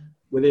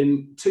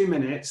 Within 2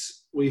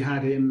 minutes, we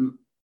had him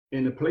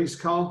in a police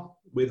car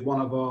with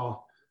one of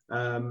our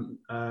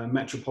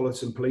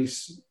Metropolitan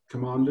Police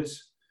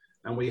commanders,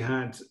 and we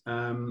had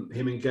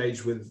him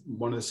engaged with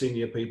one of the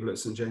senior people at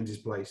St James's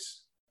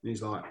Place. And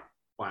he's like,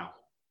 wow.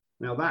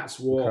 Now that's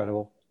what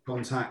incredible.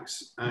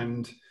 Contacts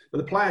but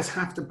the players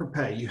have to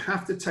prepare. You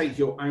have to take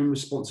your own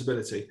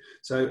responsibility.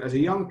 So as a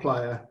young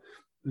player,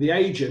 the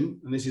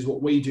agent, and this is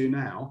what we do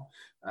now,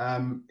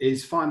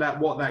 is find out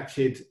what that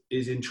kid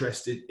is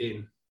interested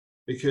in.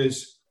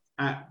 Because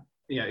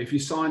if you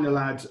sign a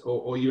lad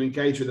or you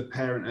engage with a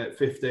parent at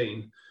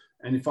 15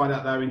 and you find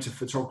out they're into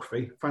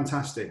photography,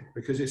 fantastic.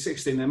 Because at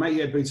 16, they may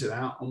get booted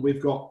out, and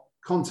we've got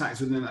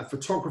contacts within that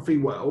photography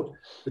world,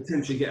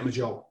 potentially get them a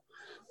job.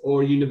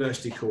 or a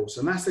university course.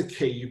 And that's the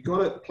key.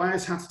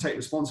 Players have to take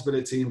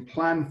responsibility and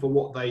plan for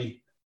what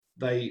they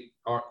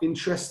are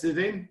interested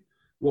in,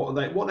 what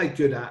they're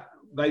good at.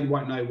 They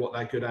won't know what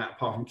they're good at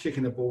apart from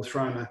kicking the ball,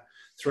 throwing a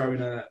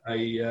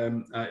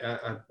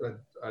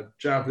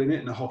javelin it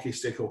and a hockey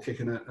stick, or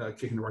kicking a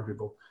rugby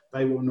ball.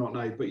 They will not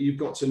know. But you've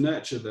got to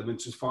nurture them and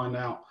to find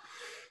out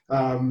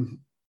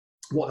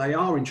what they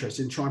are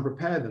interested in, try and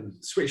prepare them.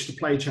 Switch to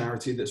Play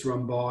charity that's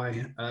run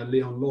by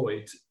Leon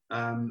Lloyd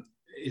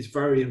is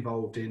very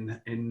involved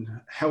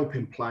in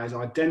helping players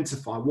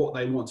identify what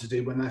they want to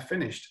do when they're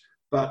finished.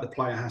 But the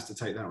player has to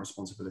take that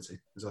responsibility,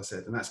 as I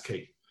said, and that's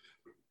key.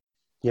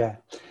 Yeah.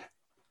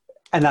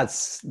 And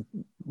that's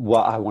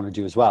what I want to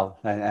do as well.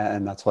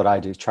 And that's what I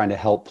do, trying to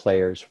help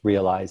players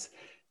realize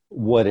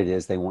what it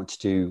is they want to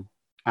do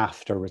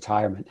after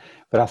retirement.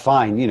 But I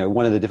find,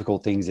 one of the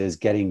difficult things is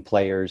getting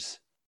players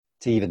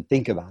to even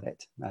think about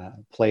it.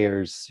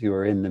 Players who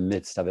are in the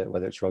midst of it,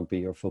 whether it's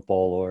rugby or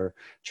football or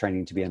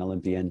training to be an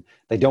Olympian,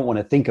 they don't want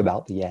to think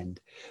about the end.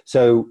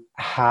 So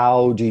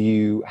how do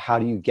you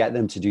get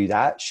them to do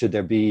that? Should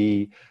there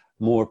be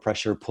more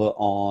pressure put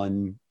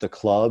on the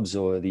clubs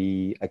or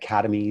the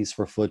academies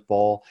for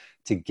football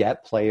to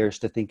get players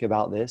to think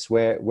about this?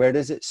 Where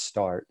does it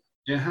start?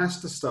 It has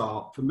to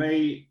start. For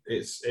me,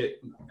 it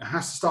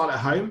has to start at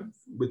home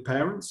with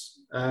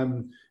parents.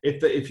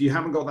 If you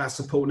haven't got that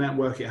support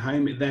network at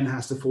home, it then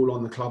has to fall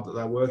on the club that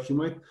they're working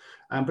with.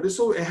 But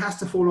it has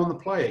to fall on the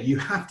player. You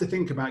have to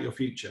think about your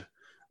future.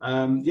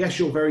 Yes,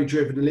 you're very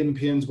driven,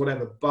 Olympians,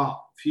 whatever. But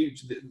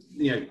future,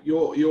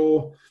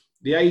 you're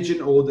the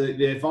agent or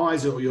the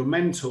advisor or your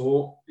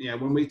mentor.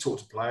 When we talk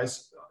to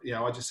players,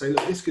 I just say,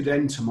 look, this could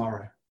end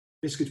tomorrow.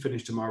 This could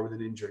finish tomorrow with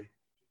an injury.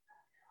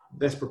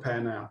 Let's prepare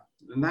now.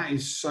 And that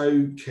is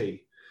so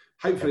key.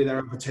 Hopefully they're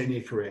over a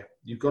 10-year career.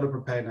 You've got to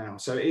prepare now.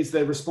 So it is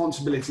the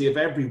responsibility of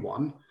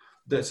everyone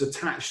that's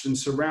attached and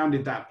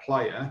surrounded that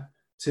player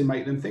to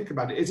make them think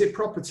about it. Is it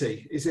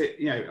property? Is it,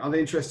 are they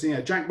interested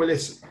in, Jack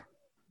Willis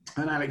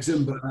and Alex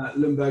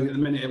Lundberg at the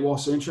minute it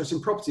was so interested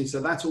in property.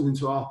 So they're talking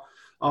to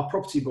our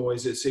property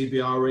boys at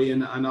CBRE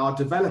and our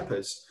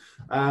developers.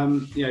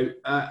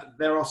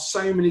 There are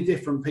so many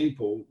different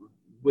people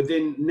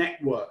within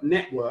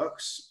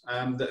networks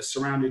that are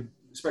surrounded,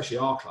 especially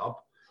our club,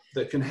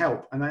 that can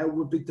help, and they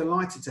would be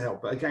delighted to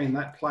help. But again,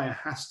 that player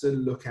has to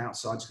look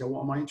outside to go,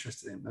 what am I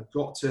interested in? They've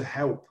got to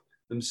help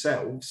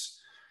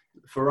themselves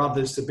for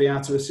others to be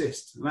able to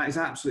assist, and that is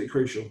absolutely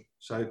crucial.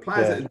 So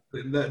players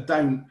that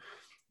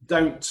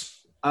don't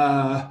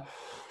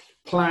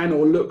plan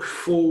or look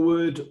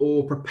forward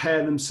or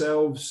prepare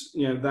themselves,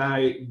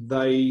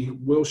 they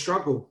will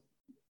struggle.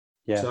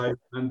 Yeah. So,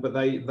 but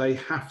they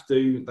have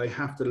to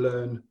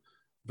learn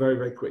very,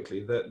 very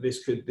quickly that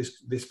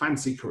this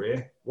fancy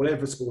career,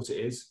 whatever sport it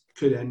is,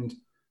 could end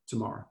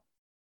tomorrow.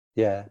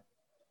 Yeah.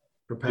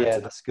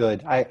 That's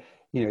good.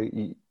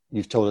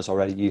 You've told us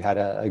already you had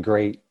a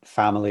great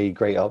family,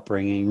 great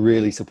upbringing,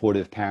 really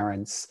supportive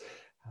parents.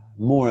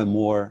 More and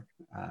more,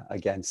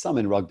 again, some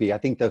in rugby. I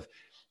think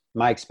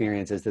my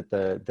experience is that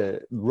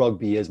the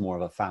rugby is more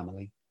of a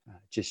family,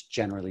 just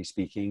generally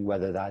speaking,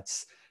 whether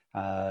that's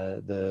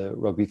the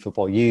Rugby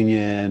Football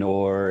Union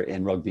or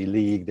in rugby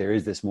league, there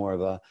is this more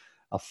of a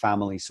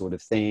family sort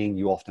of thing.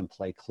 You often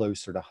play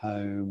closer to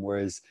home,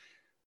 whereas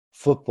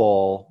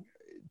football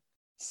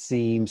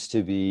seems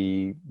to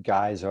be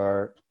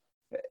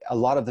a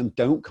lot of them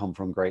don't come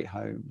from great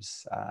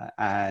homes,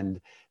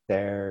 and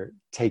they're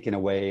taken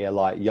away a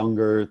lot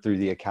younger through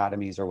the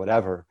academies or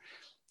whatever.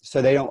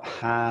 So they don't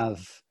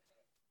have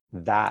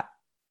that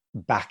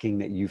backing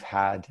that you've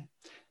had.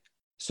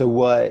 So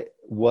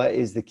what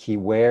is the key?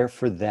 Where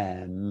for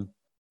them,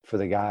 for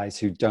the guys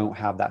who don't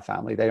have that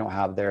family, they don't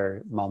have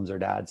their moms or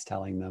dads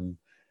telling them,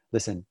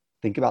 listen,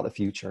 think about the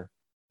future.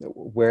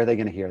 Where are they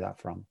going to hear that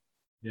from?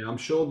 Yeah, I'm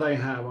sure they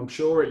have. I'm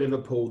sure at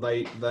Liverpool,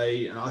 I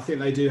think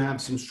they do have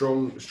some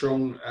strong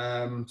sort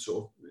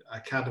of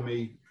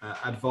academy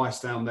advice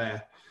down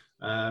there.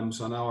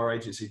 So I know our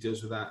agency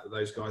deals with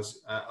those guys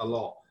a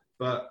lot.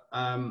 But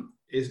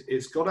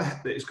it's got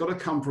to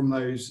come from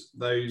those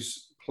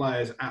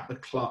players at the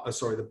club.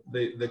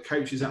 The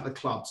coaches at the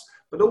clubs,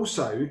 but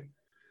also,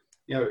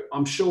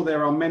 I'm sure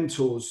there are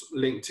mentors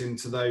linked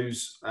into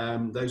those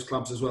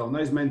clubs as well. And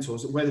those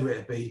mentors, whether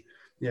it be,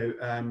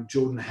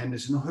 Jordan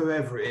Henderson or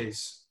whoever it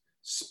is,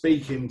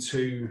 speaking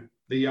to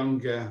the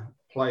younger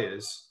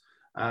players,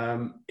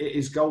 it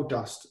is gold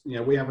dust.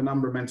 We have a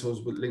number of mentors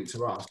linked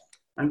to us,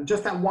 and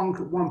just that one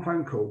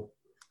phone call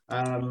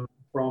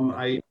from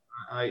a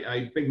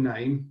big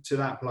name to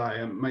that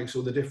player makes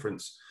all the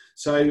difference.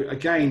 So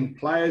again,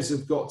 players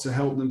have got to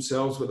help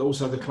themselves, but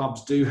also the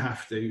clubs do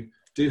have to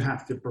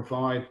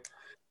provide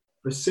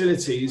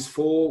facilities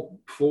for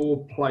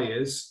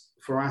players,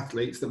 for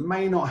athletes that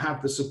may not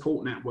have the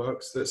support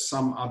networks that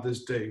some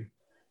others do.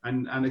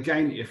 And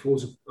again, it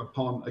falls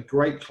upon a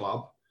great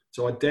club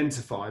to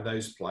identify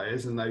those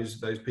players and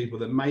those people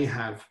that may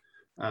have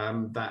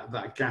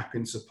that gap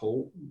in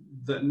support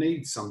that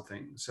needs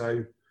something.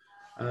 So,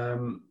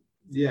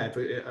 but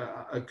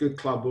a good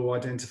club will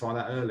identify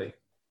that early.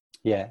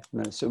 Yeah,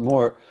 no, so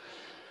more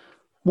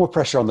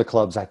pressure on the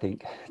clubs, I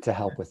think, to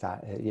help with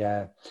that.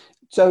 Yeah.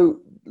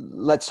 So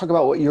let's talk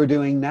about what you're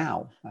doing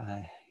now.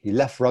 You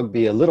left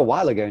rugby a little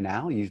while ago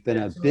now. You've been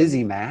Yeah, a so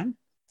busy man.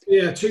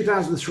 yeah,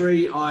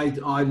 2003,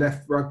 I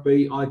left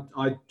rugby.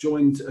 I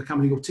joined a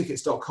company called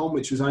Tickets.com,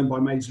 which was owned by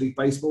Major League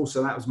Baseball.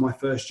 So that was my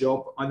first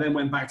job. I then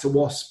went back to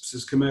Wasps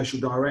as commercial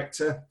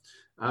director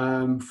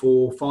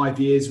for 5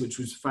 years, which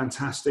was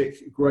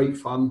fantastic, great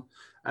fun.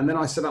 And then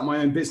I set up my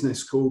own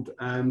business called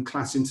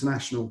Class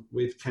International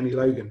with Kenny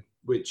Logan,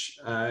 which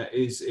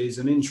is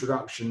an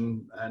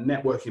introduction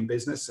networking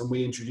business. And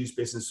we introduce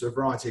business to a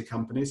variety of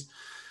companies.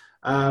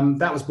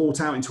 That was bought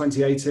out in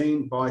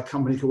 2018 by a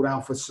company called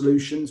Alpha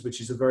Solutions,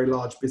 which is a very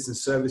large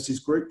business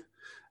services group.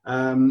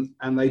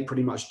 And they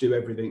pretty much do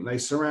everything. They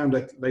surround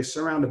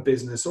a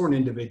business or an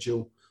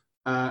individual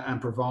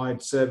and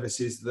provide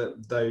services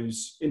that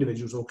those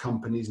individuals or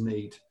companies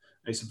need.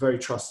 It's a very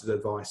trusted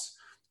advice.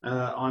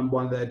 I'm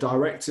one of their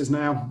directors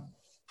now.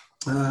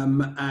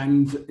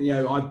 And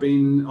I've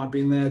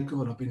been there.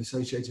 God, I've been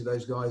associated with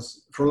those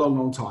guys for a long,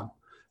 long time.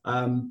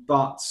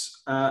 But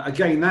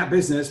again, that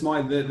business,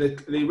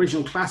 the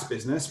original Class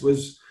business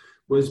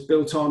was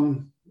built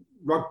on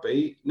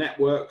rugby,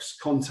 networks,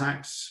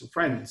 contacts,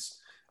 friends.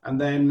 And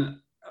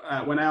then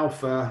when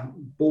Alpha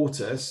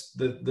bought us,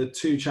 the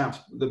two chaps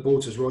that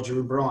bought us, Roger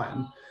and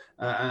Brian,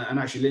 and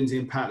actually Lindsay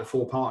and Pat, the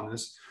four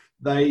partners,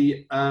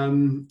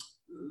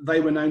 they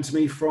were known to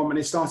me and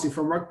it started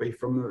from rugby,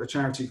 from a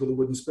charity called the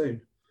Wooden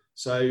Spoon.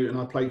 So, and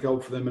I played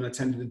golf for them and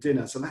attended a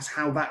dinner. So that's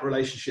how that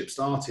relationship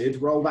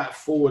started. Roll that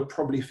forward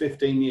probably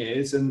 15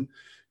 years and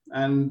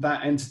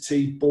that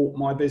entity bought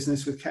my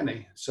business with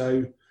Kenny.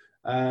 So,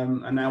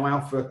 and now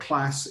Alpha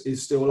Class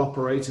is still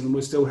operating and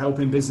we're still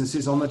helping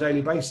businesses on a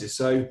daily basis.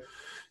 So,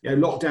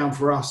 lockdown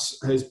for us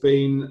has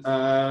been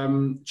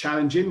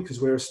challenging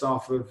because we're a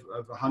staff of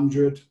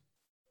 100,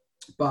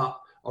 but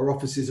our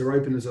offices are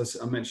open, as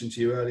I mentioned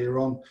to you earlier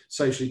on,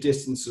 socially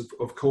distanced,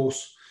 of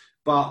course.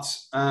 But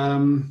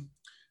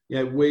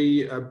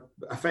we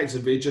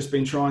effectively just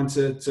been trying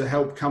to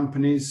help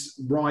companies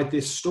ride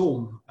this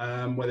storm,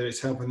 whether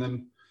it's helping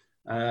them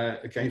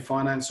gain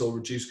finance or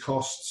reduce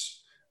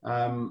costs.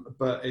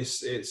 But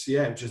it's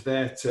just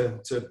there to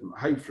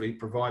hopefully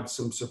provide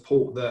some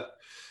support that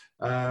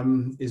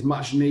is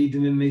much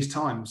needed in these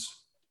times.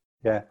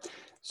 Yeah.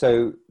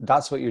 So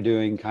that's what you're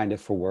doing kind of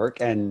for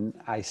work. And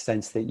I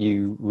sense that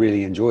you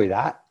really enjoy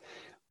that.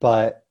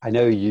 But I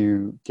know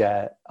you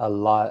get a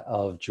lot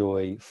of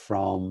joy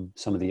from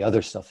some of the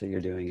other stuff that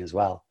you're doing as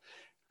well.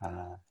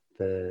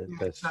 So,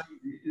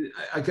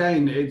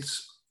 again,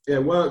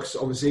 work's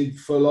obviously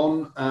full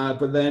on.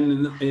 But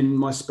then in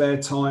my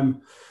spare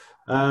time,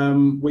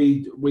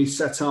 we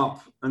set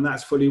up, and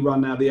that's fully run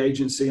now, the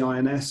agency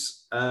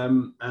INS.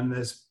 And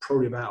there's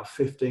probably about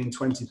 15,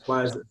 20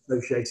 players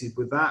associated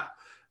with that.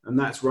 And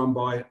that's run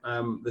by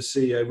the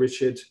CEO,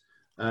 Richard.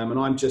 And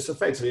I'm just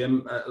effectively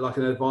like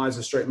an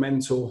advisor, straight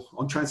mentor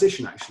on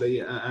transition, actually,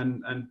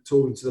 and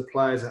talking to the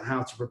players at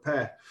how to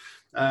prepare.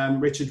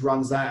 Richard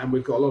runs that, and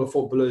we've got a lot of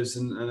footballers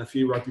and a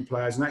few rugby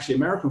players, and actually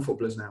American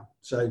footballers now.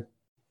 So,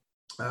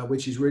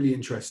 which is really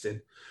interesting,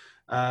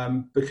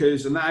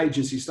 because that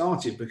agency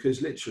started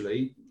because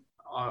literally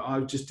I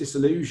was just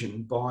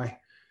disillusioned by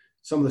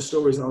some of the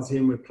stories I was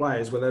hearing with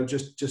players where they were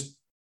just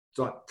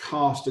like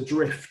cast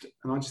adrift,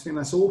 and I just think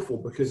that's awful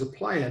because a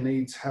player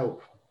needs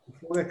help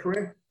for their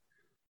career.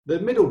 The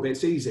middle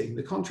bit's easy.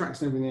 The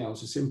contracts and everything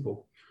else is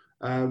simple.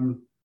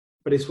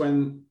 But it's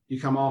when you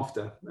come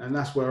after, and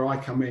that's where I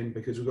come in,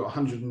 because we've got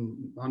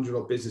 100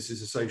 odd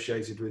businesses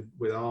associated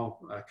with our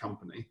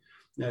company.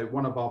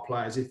 One of our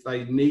players, if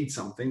they need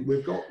something,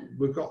 we've got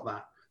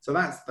that. So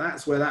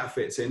that's where that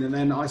fits in. And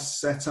then I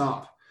set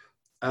up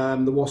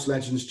the Wasps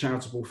Legends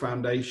Charitable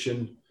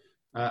Foundation.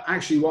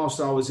 Actually, whilst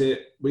I was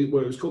it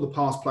was called the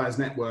Past Players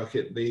Network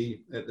at the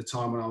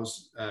time when I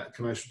was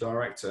commercial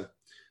director.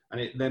 And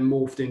it then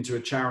morphed into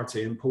a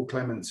charity, and Paul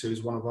Clements, who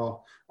is one of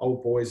our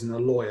old boys and a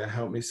lawyer,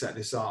 helped me set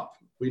this up.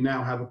 We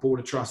now have a board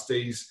of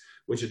trustees,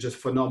 which are just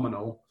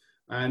phenomenal.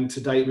 And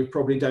to date, we've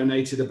probably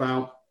donated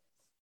about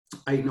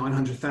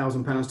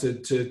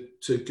 £800,000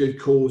 to good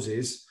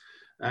causes.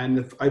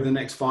 And over the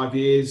next 5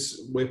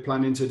 years, we're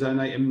planning to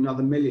donate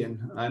another $1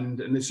 million. And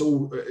it's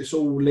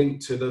all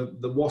linked to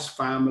the Wasp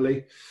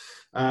family.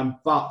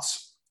 We've got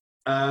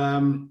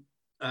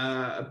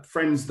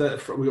Friends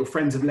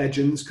of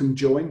Legends can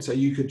join, so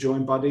you could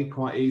join, buddy,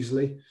 quite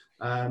easily,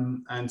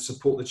 and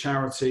support the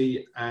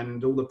charity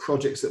and all the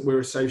projects that we're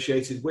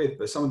associated with.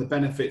 But some of the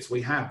benefits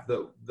we have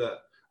that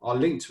are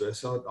linked to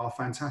us are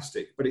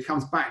fantastic. But it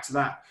comes back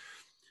to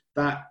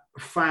that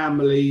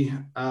family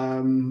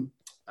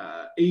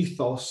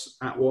ethos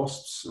at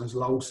Wasps, as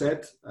Lowell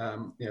said.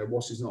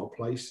 Wasps is not a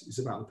place; it's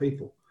about the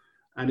people,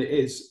 and it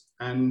is.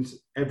 And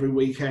every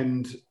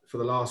weekend for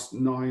the last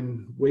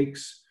 9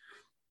 weeks,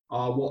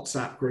 our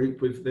WhatsApp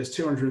group, there's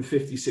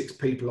 256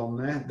 people on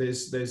there.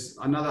 There's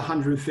another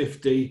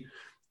 150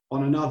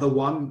 on another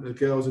one. The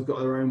girls have got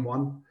their own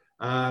one.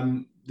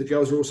 The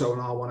girls are also on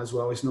R1 as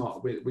well. It's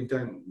not, we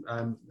don't,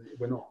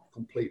 we're not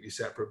completely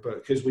separate,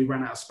 but because we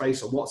ran out of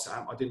space on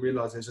WhatsApp, I didn't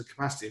realise there's a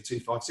capacity of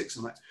 256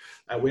 on that.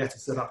 We had to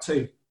set up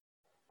two.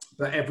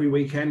 But every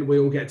weekend we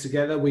all get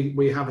together.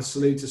 We have a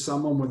salute to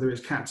someone, whether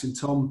it's Captain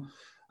Tom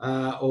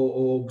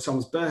or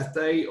someone's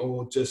birthday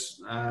or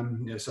just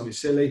something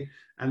silly,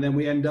 and then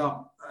we end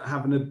up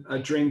having a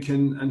drink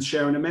and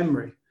sharing a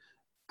memory.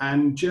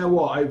 And do you know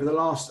what? Over the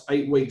last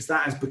 8 weeks,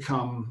 that has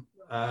become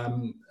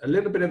a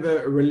little bit of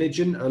a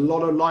religion, a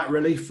lot of light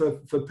relief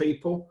for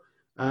people.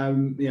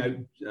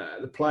 The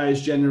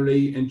players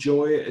generally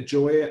enjoy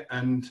it,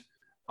 and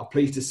are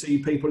pleased to see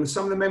people. And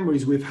some of the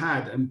memories we've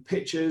had, and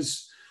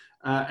pictures,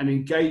 and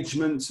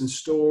engagements and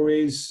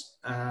stories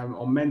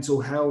on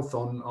mental health,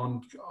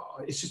 on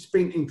it's just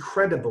been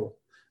incredible.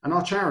 And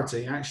our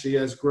charity actually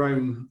has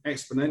grown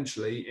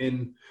exponentially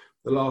in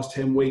the last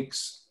 10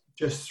 weeks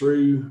just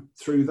through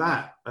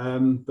that.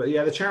 But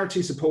yeah, the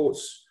charity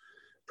supports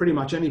pretty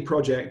much any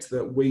project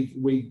that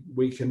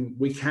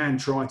we can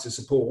try to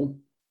support.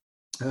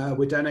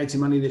 We're donating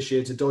money this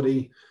year to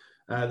Doddy,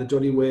 the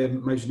Doddy Weir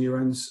Motor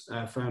Neurons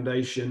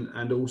Foundation,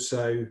 and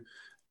also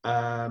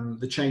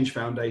the Change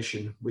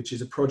Foundation, which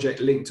is a project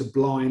linked to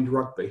blind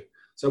rugby.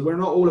 So we're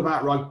not all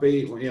about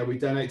rugby. We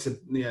donate to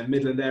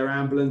Midland Air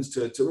Ambulance,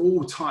 to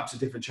all types of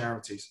different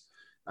charities.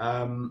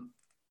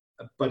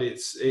 But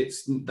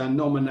they're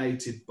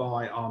nominated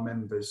by our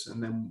members,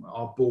 and then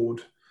our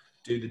board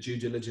do the due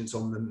diligence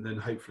on them. And then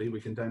hopefully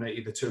we can donate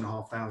either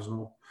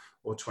 2,500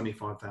 or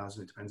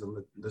 25,000. It depends on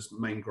the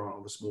main grant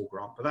or the small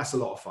grant. But that's a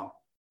lot of fun.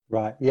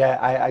 Right. Yeah,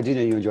 I do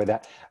know you enjoy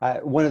that.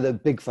 One of the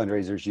big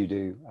fundraisers you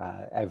do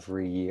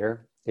every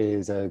year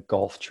is a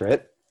golf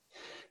trip.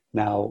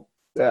 Now,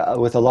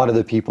 with a lot of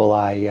the people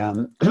I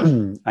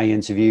I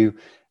interview,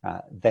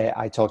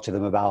 I talk to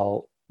them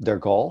about their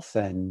golf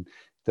and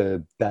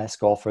the best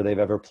golfer they've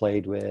ever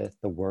played with,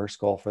 the worst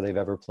golfer they've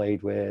ever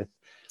played with.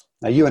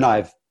 Now, you and I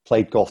have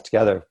played golf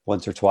together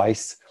once or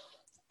twice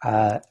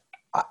on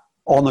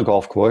the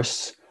golf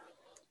course.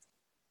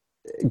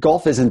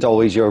 Golf isn't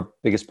always your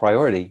biggest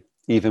priority,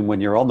 even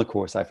when you're on the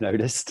course, I've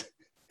noticed.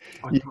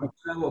 I tell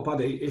you what,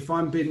 buddy, if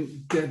I'm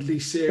being deadly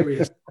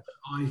serious,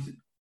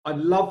 I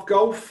love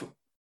golf,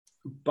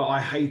 but I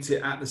hate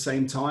it at the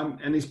same time.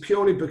 And it's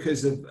purely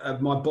because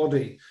of my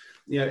body.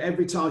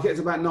 Every time I get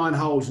to about 9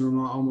 holes and I'm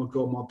like, oh my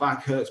God, my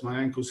back hurts, my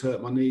ankles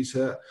hurt, my knees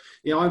hurt.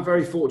 I'm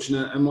very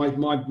fortunate, and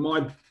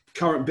my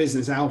current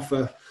business,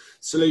 Alpha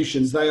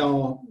Solutions, they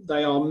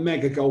are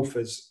mega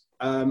golfers.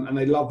 And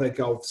they love their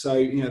golf. So,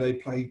 they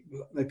play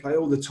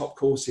all the top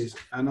courses,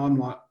 and I'm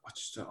like,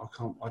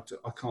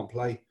 I can't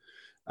play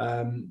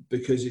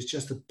because it's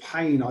just a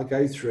pain I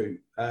go through.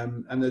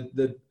 And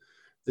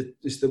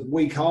it's the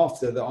week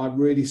after that I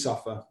really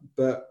suffer.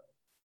 But,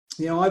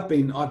 I've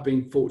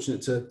been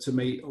fortunate to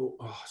meet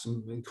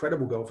some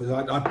incredible golfers.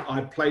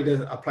 I played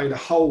a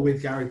hole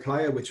with Gary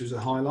Player, which was a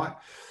highlight.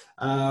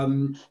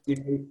 And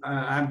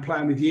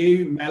playing with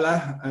you,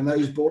 Mella, and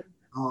those boys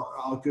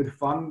are good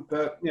fun.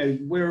 But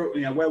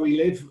we're where we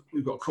live,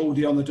 we've got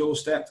Caldy on the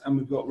doorstep, and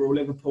we've got Royal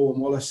Liverpool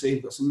and Wallasey.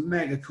 We've got some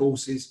mega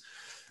courses.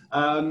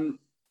 I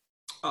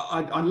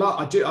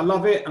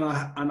love it,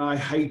 and I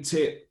hate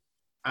it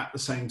at the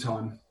same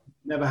time.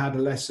 Never had a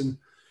lesson,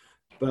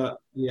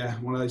 but yeah,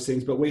 one of those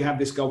things. But we have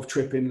this golf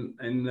trip in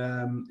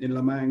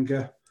La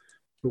Manga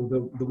called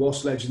the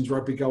Wasp Legends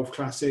Rugby Golf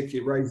Classic.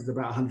 It raises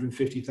about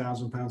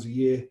 £150,000 a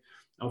year.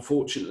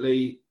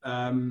 Unfortunately,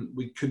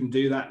 we couldn't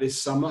do that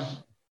this summer.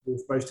 We're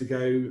supposed to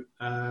go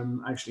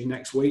actually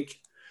next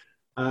week,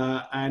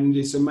 and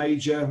it's a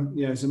major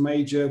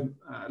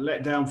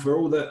letdown for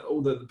all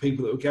the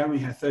people that were going. We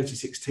had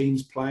 36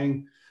 teams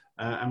playing,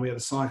 and we had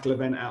a cycle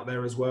event out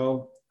there as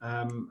well.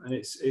 And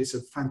it's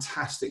a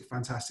fantastic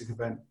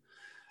event.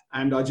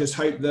 And I just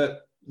hope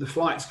that the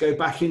flights go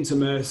back into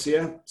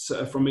Murcia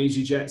from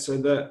EasyJet, so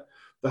that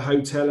the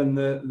hotel and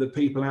the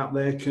people out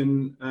there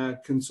can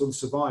sort of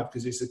survive,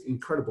 because it's an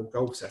incredible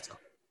golf setup.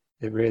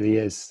 It really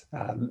is.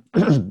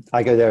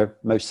 I go there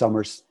most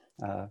summers.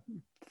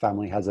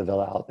 Family has a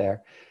villa out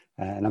there,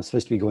 and I'm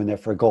supposed to be going there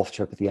for a golf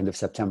trip at the end of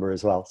September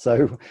as well.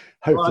 So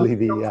hopefully I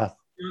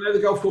know the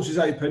golf course is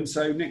open.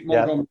 So Nick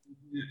Montgomery,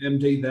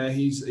 MD there,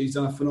 he's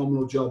done a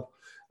phenomenal job.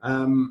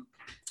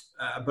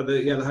 But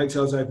the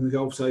hotel's open, the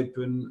golf's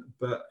open,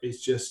 but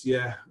it's just,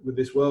 with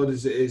this world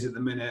as it is at the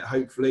minute,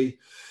 hopefully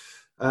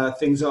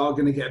things are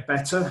going to get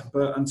better.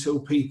 But until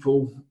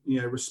people,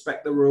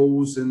 respect the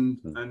rules and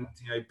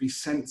be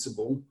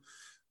sensible,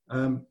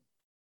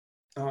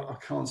 I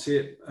can't see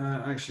it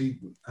actually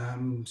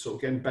sort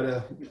of getting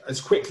better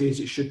as quickly as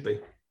it should be.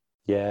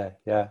 Yeah.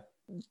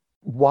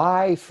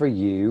 Why for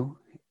you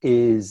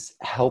is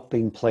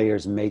helping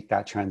players make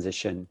that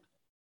transition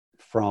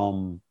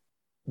from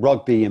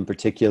rugby in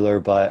particular,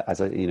 but as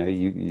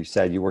you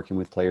said, you're working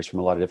with players from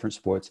a lot of different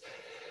sports.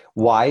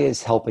 Why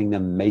is helping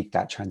them make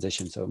that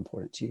transition so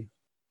important to you?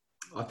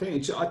 I think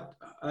it's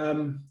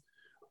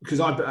because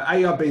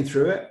I've been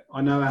through it.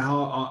 I know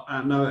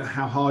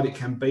how hard it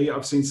can be.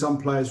 I've seen some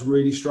players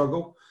really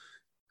struggle,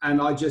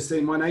 and I just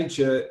think my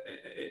nature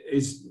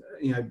is,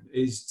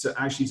 is to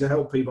actually to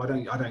help people.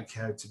 I don't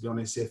care, to be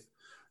honest.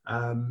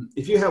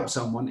 If you help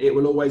someone, it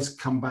will always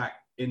come back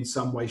in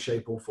some way,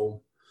 shape, or form.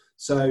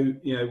 So,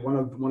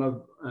 one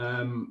of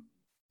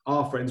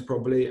our friends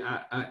probably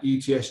at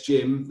UTS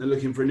Gym, they're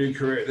looking for a new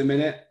career at the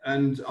minute,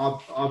 and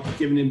I've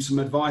given him some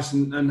advice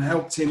and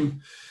helped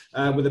him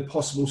with a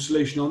possible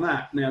solution on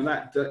that. Now,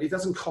 that it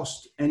doesn't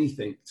cost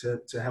anything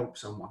to help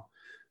someone.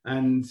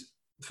 And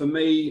for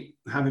me,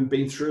 having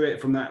been through it,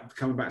 from that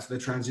coming back to the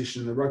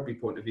transition and the rugby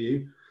point of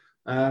view,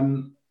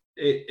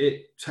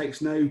 it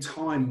takes no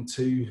time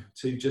to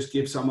just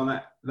give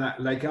someone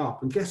that leg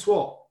up. And guess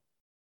what?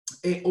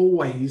 It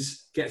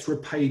always gets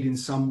repaid in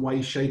some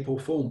way, shape, or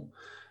form.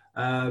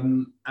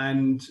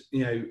 And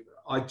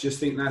I just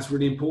think that's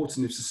really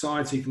important. If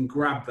society can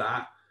grab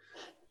that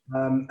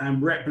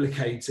and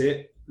replicate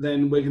it,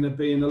 then we're going to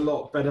be in a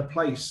lot better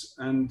place.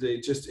 And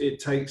it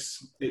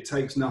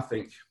takes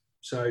nothing.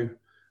 So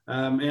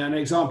an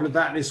example of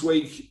that this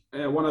week,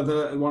 one of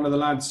the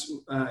lads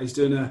is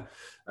doing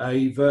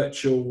a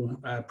virtual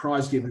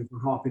prize giving for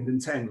Harpenden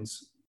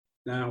Tens.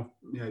 Now,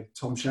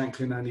 Tom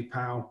Shanklin, Andy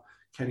Powell,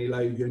 Kenny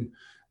Logan,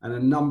 and a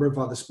number of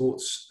other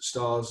sports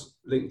stars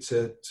linked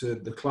to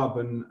the club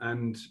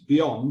and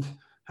beyond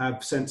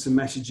have sent some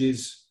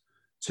messages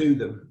to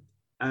them.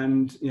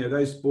 And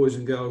those boys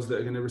and girls that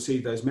are going to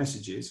receive those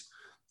messages,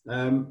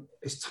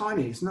 it's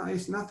tiny. It's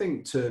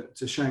nothing to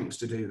Shanks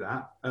to do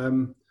that.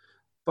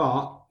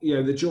 But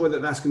the joy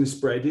that's going to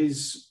spread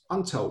is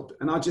untold.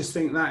 And I just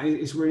think that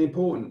is really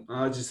important.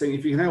 I just think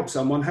if you can help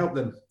someone, help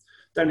them.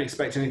 Don't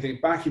expect anything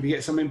back. If you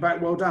get something back,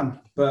 well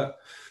done. But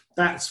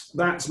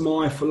that's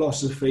my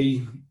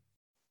philosophy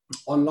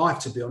on life,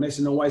 to be honest,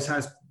 and always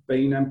has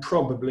been, and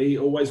probably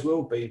always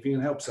will be. If you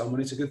can help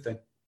someone, it's a good thing.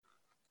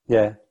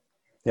 Yeah.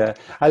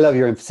 I love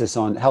your emphasis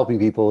on helping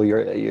people,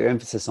 your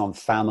emphasis on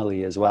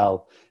family as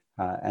well.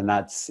 And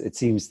it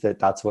seems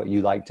that's what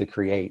you like to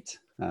create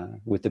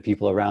with the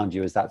people around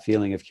you, is that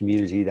feeling of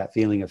community, that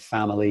feeling of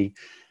family.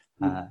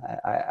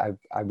 I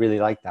really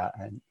like that.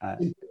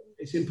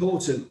 It's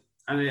important.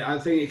 And I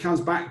think it comes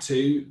back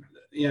to,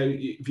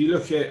 if you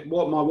look at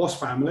what my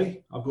Wasp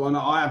family,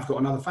 I have got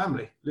another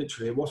family,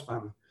 literally a Wasp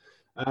family.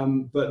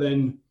 But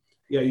then,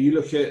 you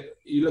look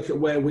at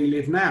where we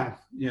live now.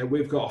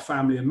 We've got a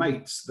family of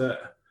mates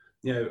that,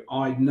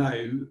 I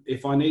know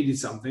if I needed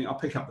something, I'll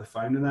pick up the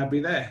phone and they'll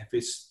be there. If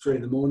it's 3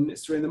 a.m,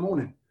 it's 3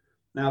 a.m.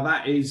 Now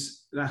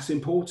that's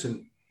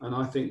important. And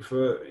I think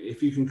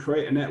if you can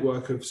create a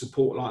network of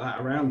support like that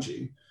around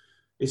you,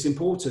 it's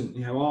important.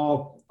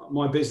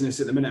 My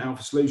business at the minute,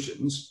 Alpha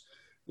Solutions,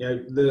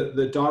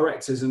 the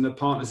directors and the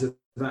partners of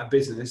that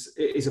business,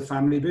 it is a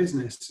family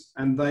business,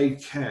 and they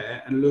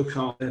care and look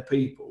after their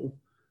people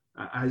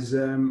as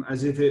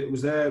if it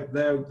was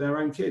their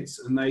own kids,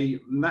 and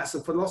that's the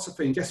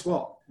philosophy. And guess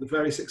what? They're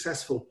very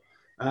successful.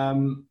 If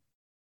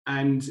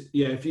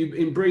you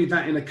inbreed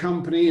that in a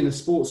company, in a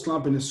sports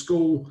club, in a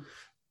school,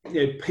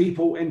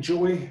 people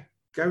enjoy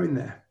going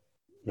there.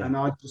 Yeah. And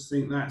I just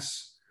think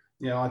that's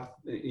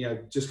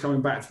just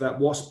coming back to that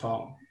Wasp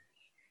part.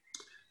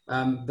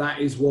 That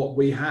is what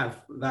we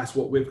have. That's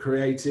what we've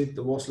created.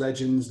 The Wasp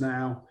Legends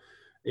now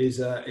is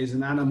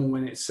an animal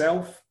in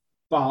itself,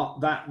 but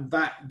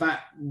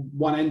that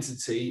one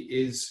entity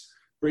is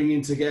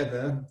bringing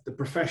together the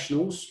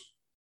professionals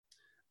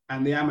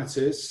and the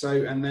amateurs.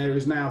 And there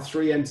is now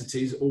 3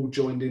 entities all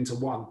joined into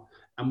one,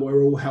 and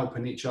we're all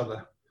helping each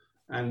other.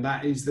 And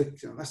that's the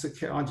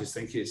I just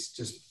think it's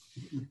just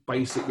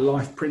basic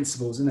life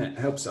principles, isn't it?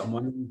 Help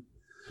someone.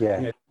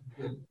 Yeah.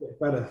 Get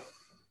better.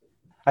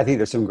 I think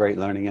there's some great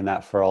learning in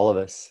that for all of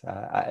us.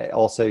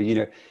 Also,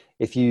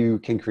 if you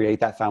can create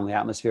that family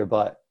atmosphere,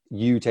 but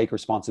you take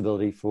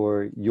responsibility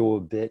for your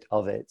bit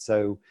of it.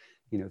 So,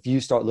 if you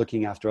start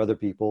looking after other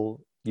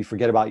people, you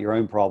forget about your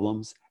own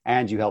problems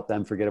and you help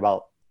them forget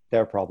about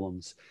their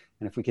problems.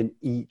 And if we can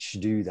each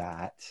do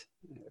that,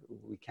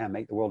 we can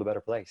make the world a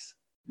better place.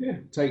 Yeah,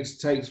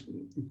 takes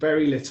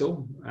very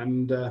little.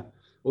 And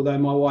although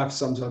my wife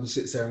sometimes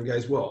sits there and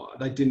goes, "Well,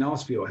 they didn't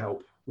ask for your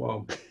help."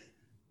 Well,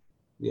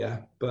 yeah,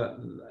 but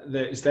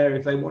it's there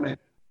if they want it.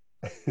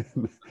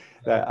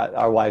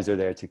 Our wives are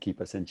there to keep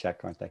us in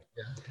check, aren't they?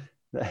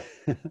 Yeah.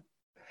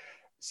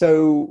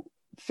 So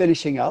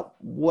finishing up,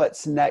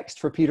 what's next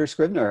for Peter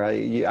Scrivener?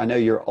 I know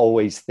you're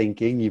always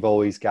thinking, you've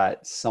always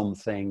got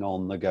something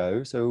on the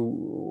go. So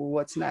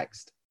what's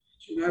next?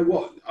 You know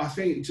what? I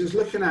think just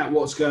looking at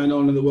what's going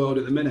on in the world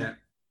at the minute,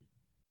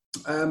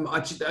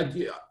 I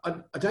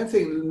don't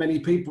think many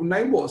people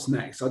know what's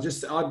next.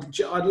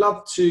 I'd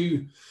love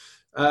to.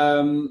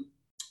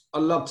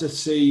 I'd love to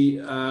see,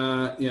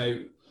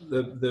 the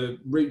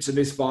roots of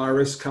this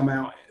virus come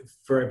out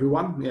for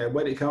everyone.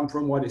 Where did it come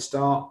from? Why did it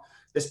start?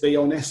 Let's be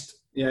honest.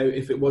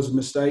 If it was a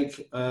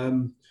mistake,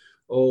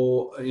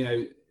 or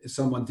if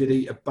someone did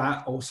eat a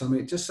bat or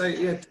something, just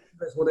say,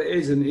 that's what it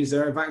is. And is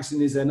there a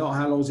vaccine? Is there not?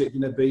 How long is it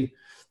going to be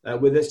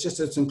with this?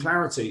 Just some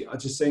clarity. I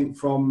just think,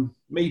 from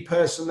me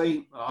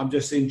personally, I'm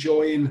just I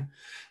enjoy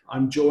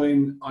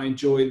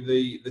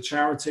the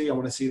charity. I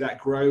want to see that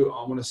grow.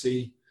 I want to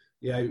see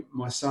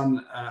my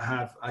son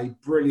have a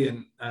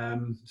brilliant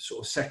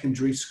sort of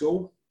secondary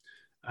school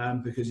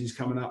because he's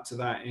coming up to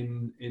that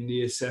in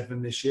year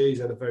 7 this year. He's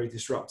had a very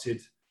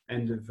disrupted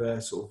end of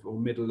or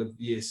middle of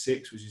year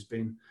 6, which has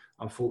been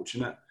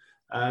unfortunate.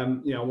 I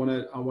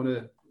want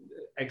to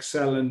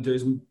excel and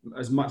do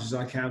as much as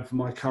I can for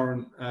my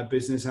current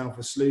business,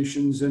 Alpha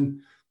Solutions,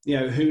 and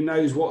who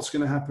knows what's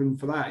going to happen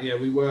for that.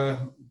 We were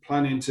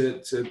planning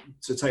to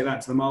take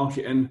that to the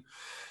market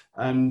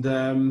and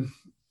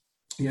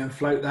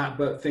float that,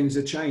 but things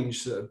have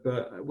changed.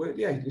 But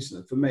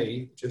listen, for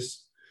me,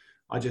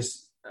 I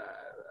just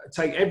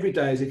take every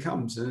day as it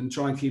comes and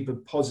try and keep a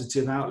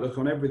positive outlook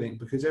on everything,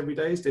 because every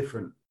day is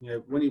different.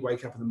 When you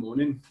wake up in the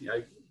morning,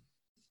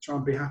 try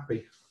and be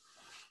happy.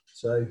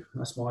 So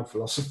that's my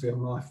philosophy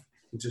on life.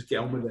 You just get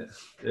on with it.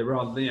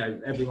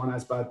 Everyone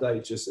has bad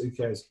days. Just who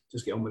cares?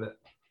 Just get on with it.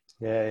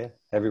 Yeah.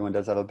 Everyone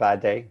does have a bad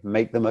day.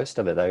 Make the most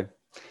of it, though.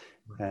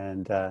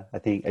 And I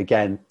think,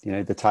 again,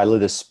 the title of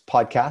this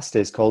podcast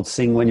is called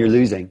Sing When You're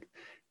Losing.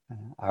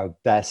 Our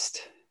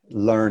best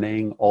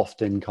learning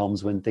often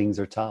comes when things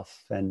are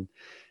tough. And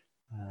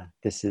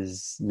this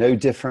is no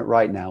different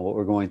right now. What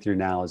we're going through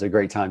now is a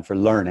great time for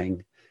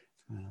learning,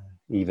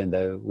 even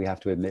though we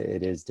have to admit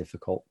it is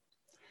difficult.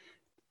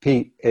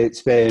 Pete,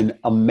 it's been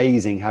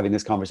amazing having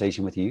this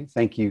conversation with you.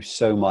 Thank you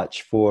so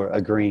much for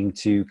agreeing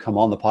to come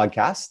on the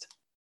podcast.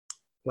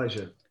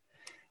 Pleasure.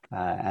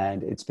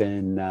 And it's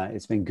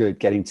been good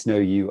getting to know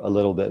you a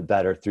little bit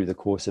better through the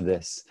course of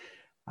this.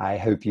 I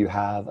hope you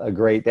have a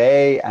great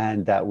day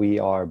and that we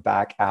are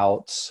back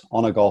out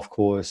on a golf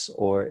course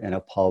or in a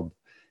pub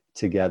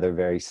together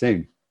very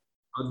soon.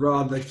 I'd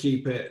rather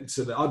keep it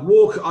to I'd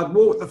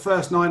walk the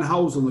first 9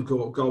 holes on the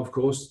golf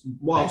course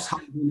whilst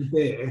having a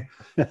beer.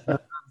 Yeah.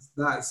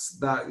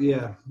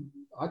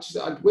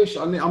 I wish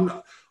I'm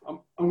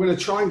going to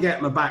try and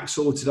get my back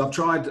sorted.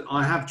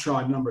 I have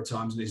tried a number of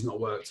times and it's not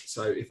worked.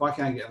 So if I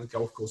can get on the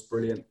golf course,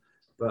 brilliant.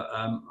 But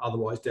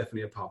otherwise,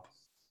 definitely a pub.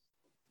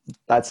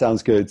 That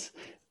sounds good.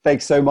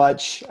 Thanks so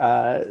much.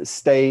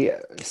 Stay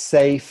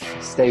safe,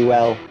 stay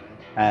well,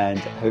 and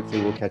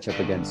hopefully we'll catch up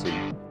again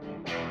soon.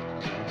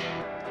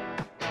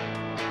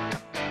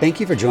 Thank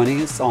you for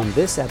joining us on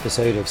this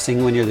episode of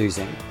Sing When You're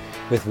Losing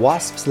with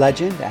Wasps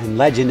legend and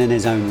legend in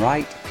his own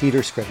right,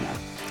 Peter Scribner.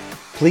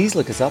 Please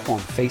look us up on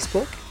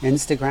Facebook,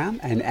 Instagram,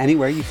 and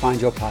anywhere you find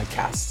your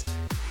podcasts.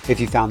 If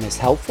you found this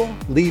helpful,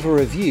 leave a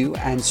review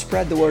and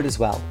spread the word as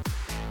well.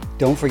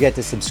 Don't forget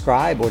to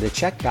subscribe or to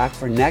check back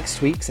for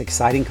next week's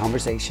exciting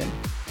conversation.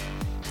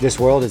 This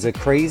world is a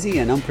crazy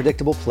and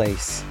unpredictable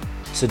place,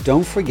 so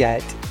don't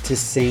forget to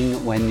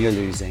sing when you're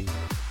losing.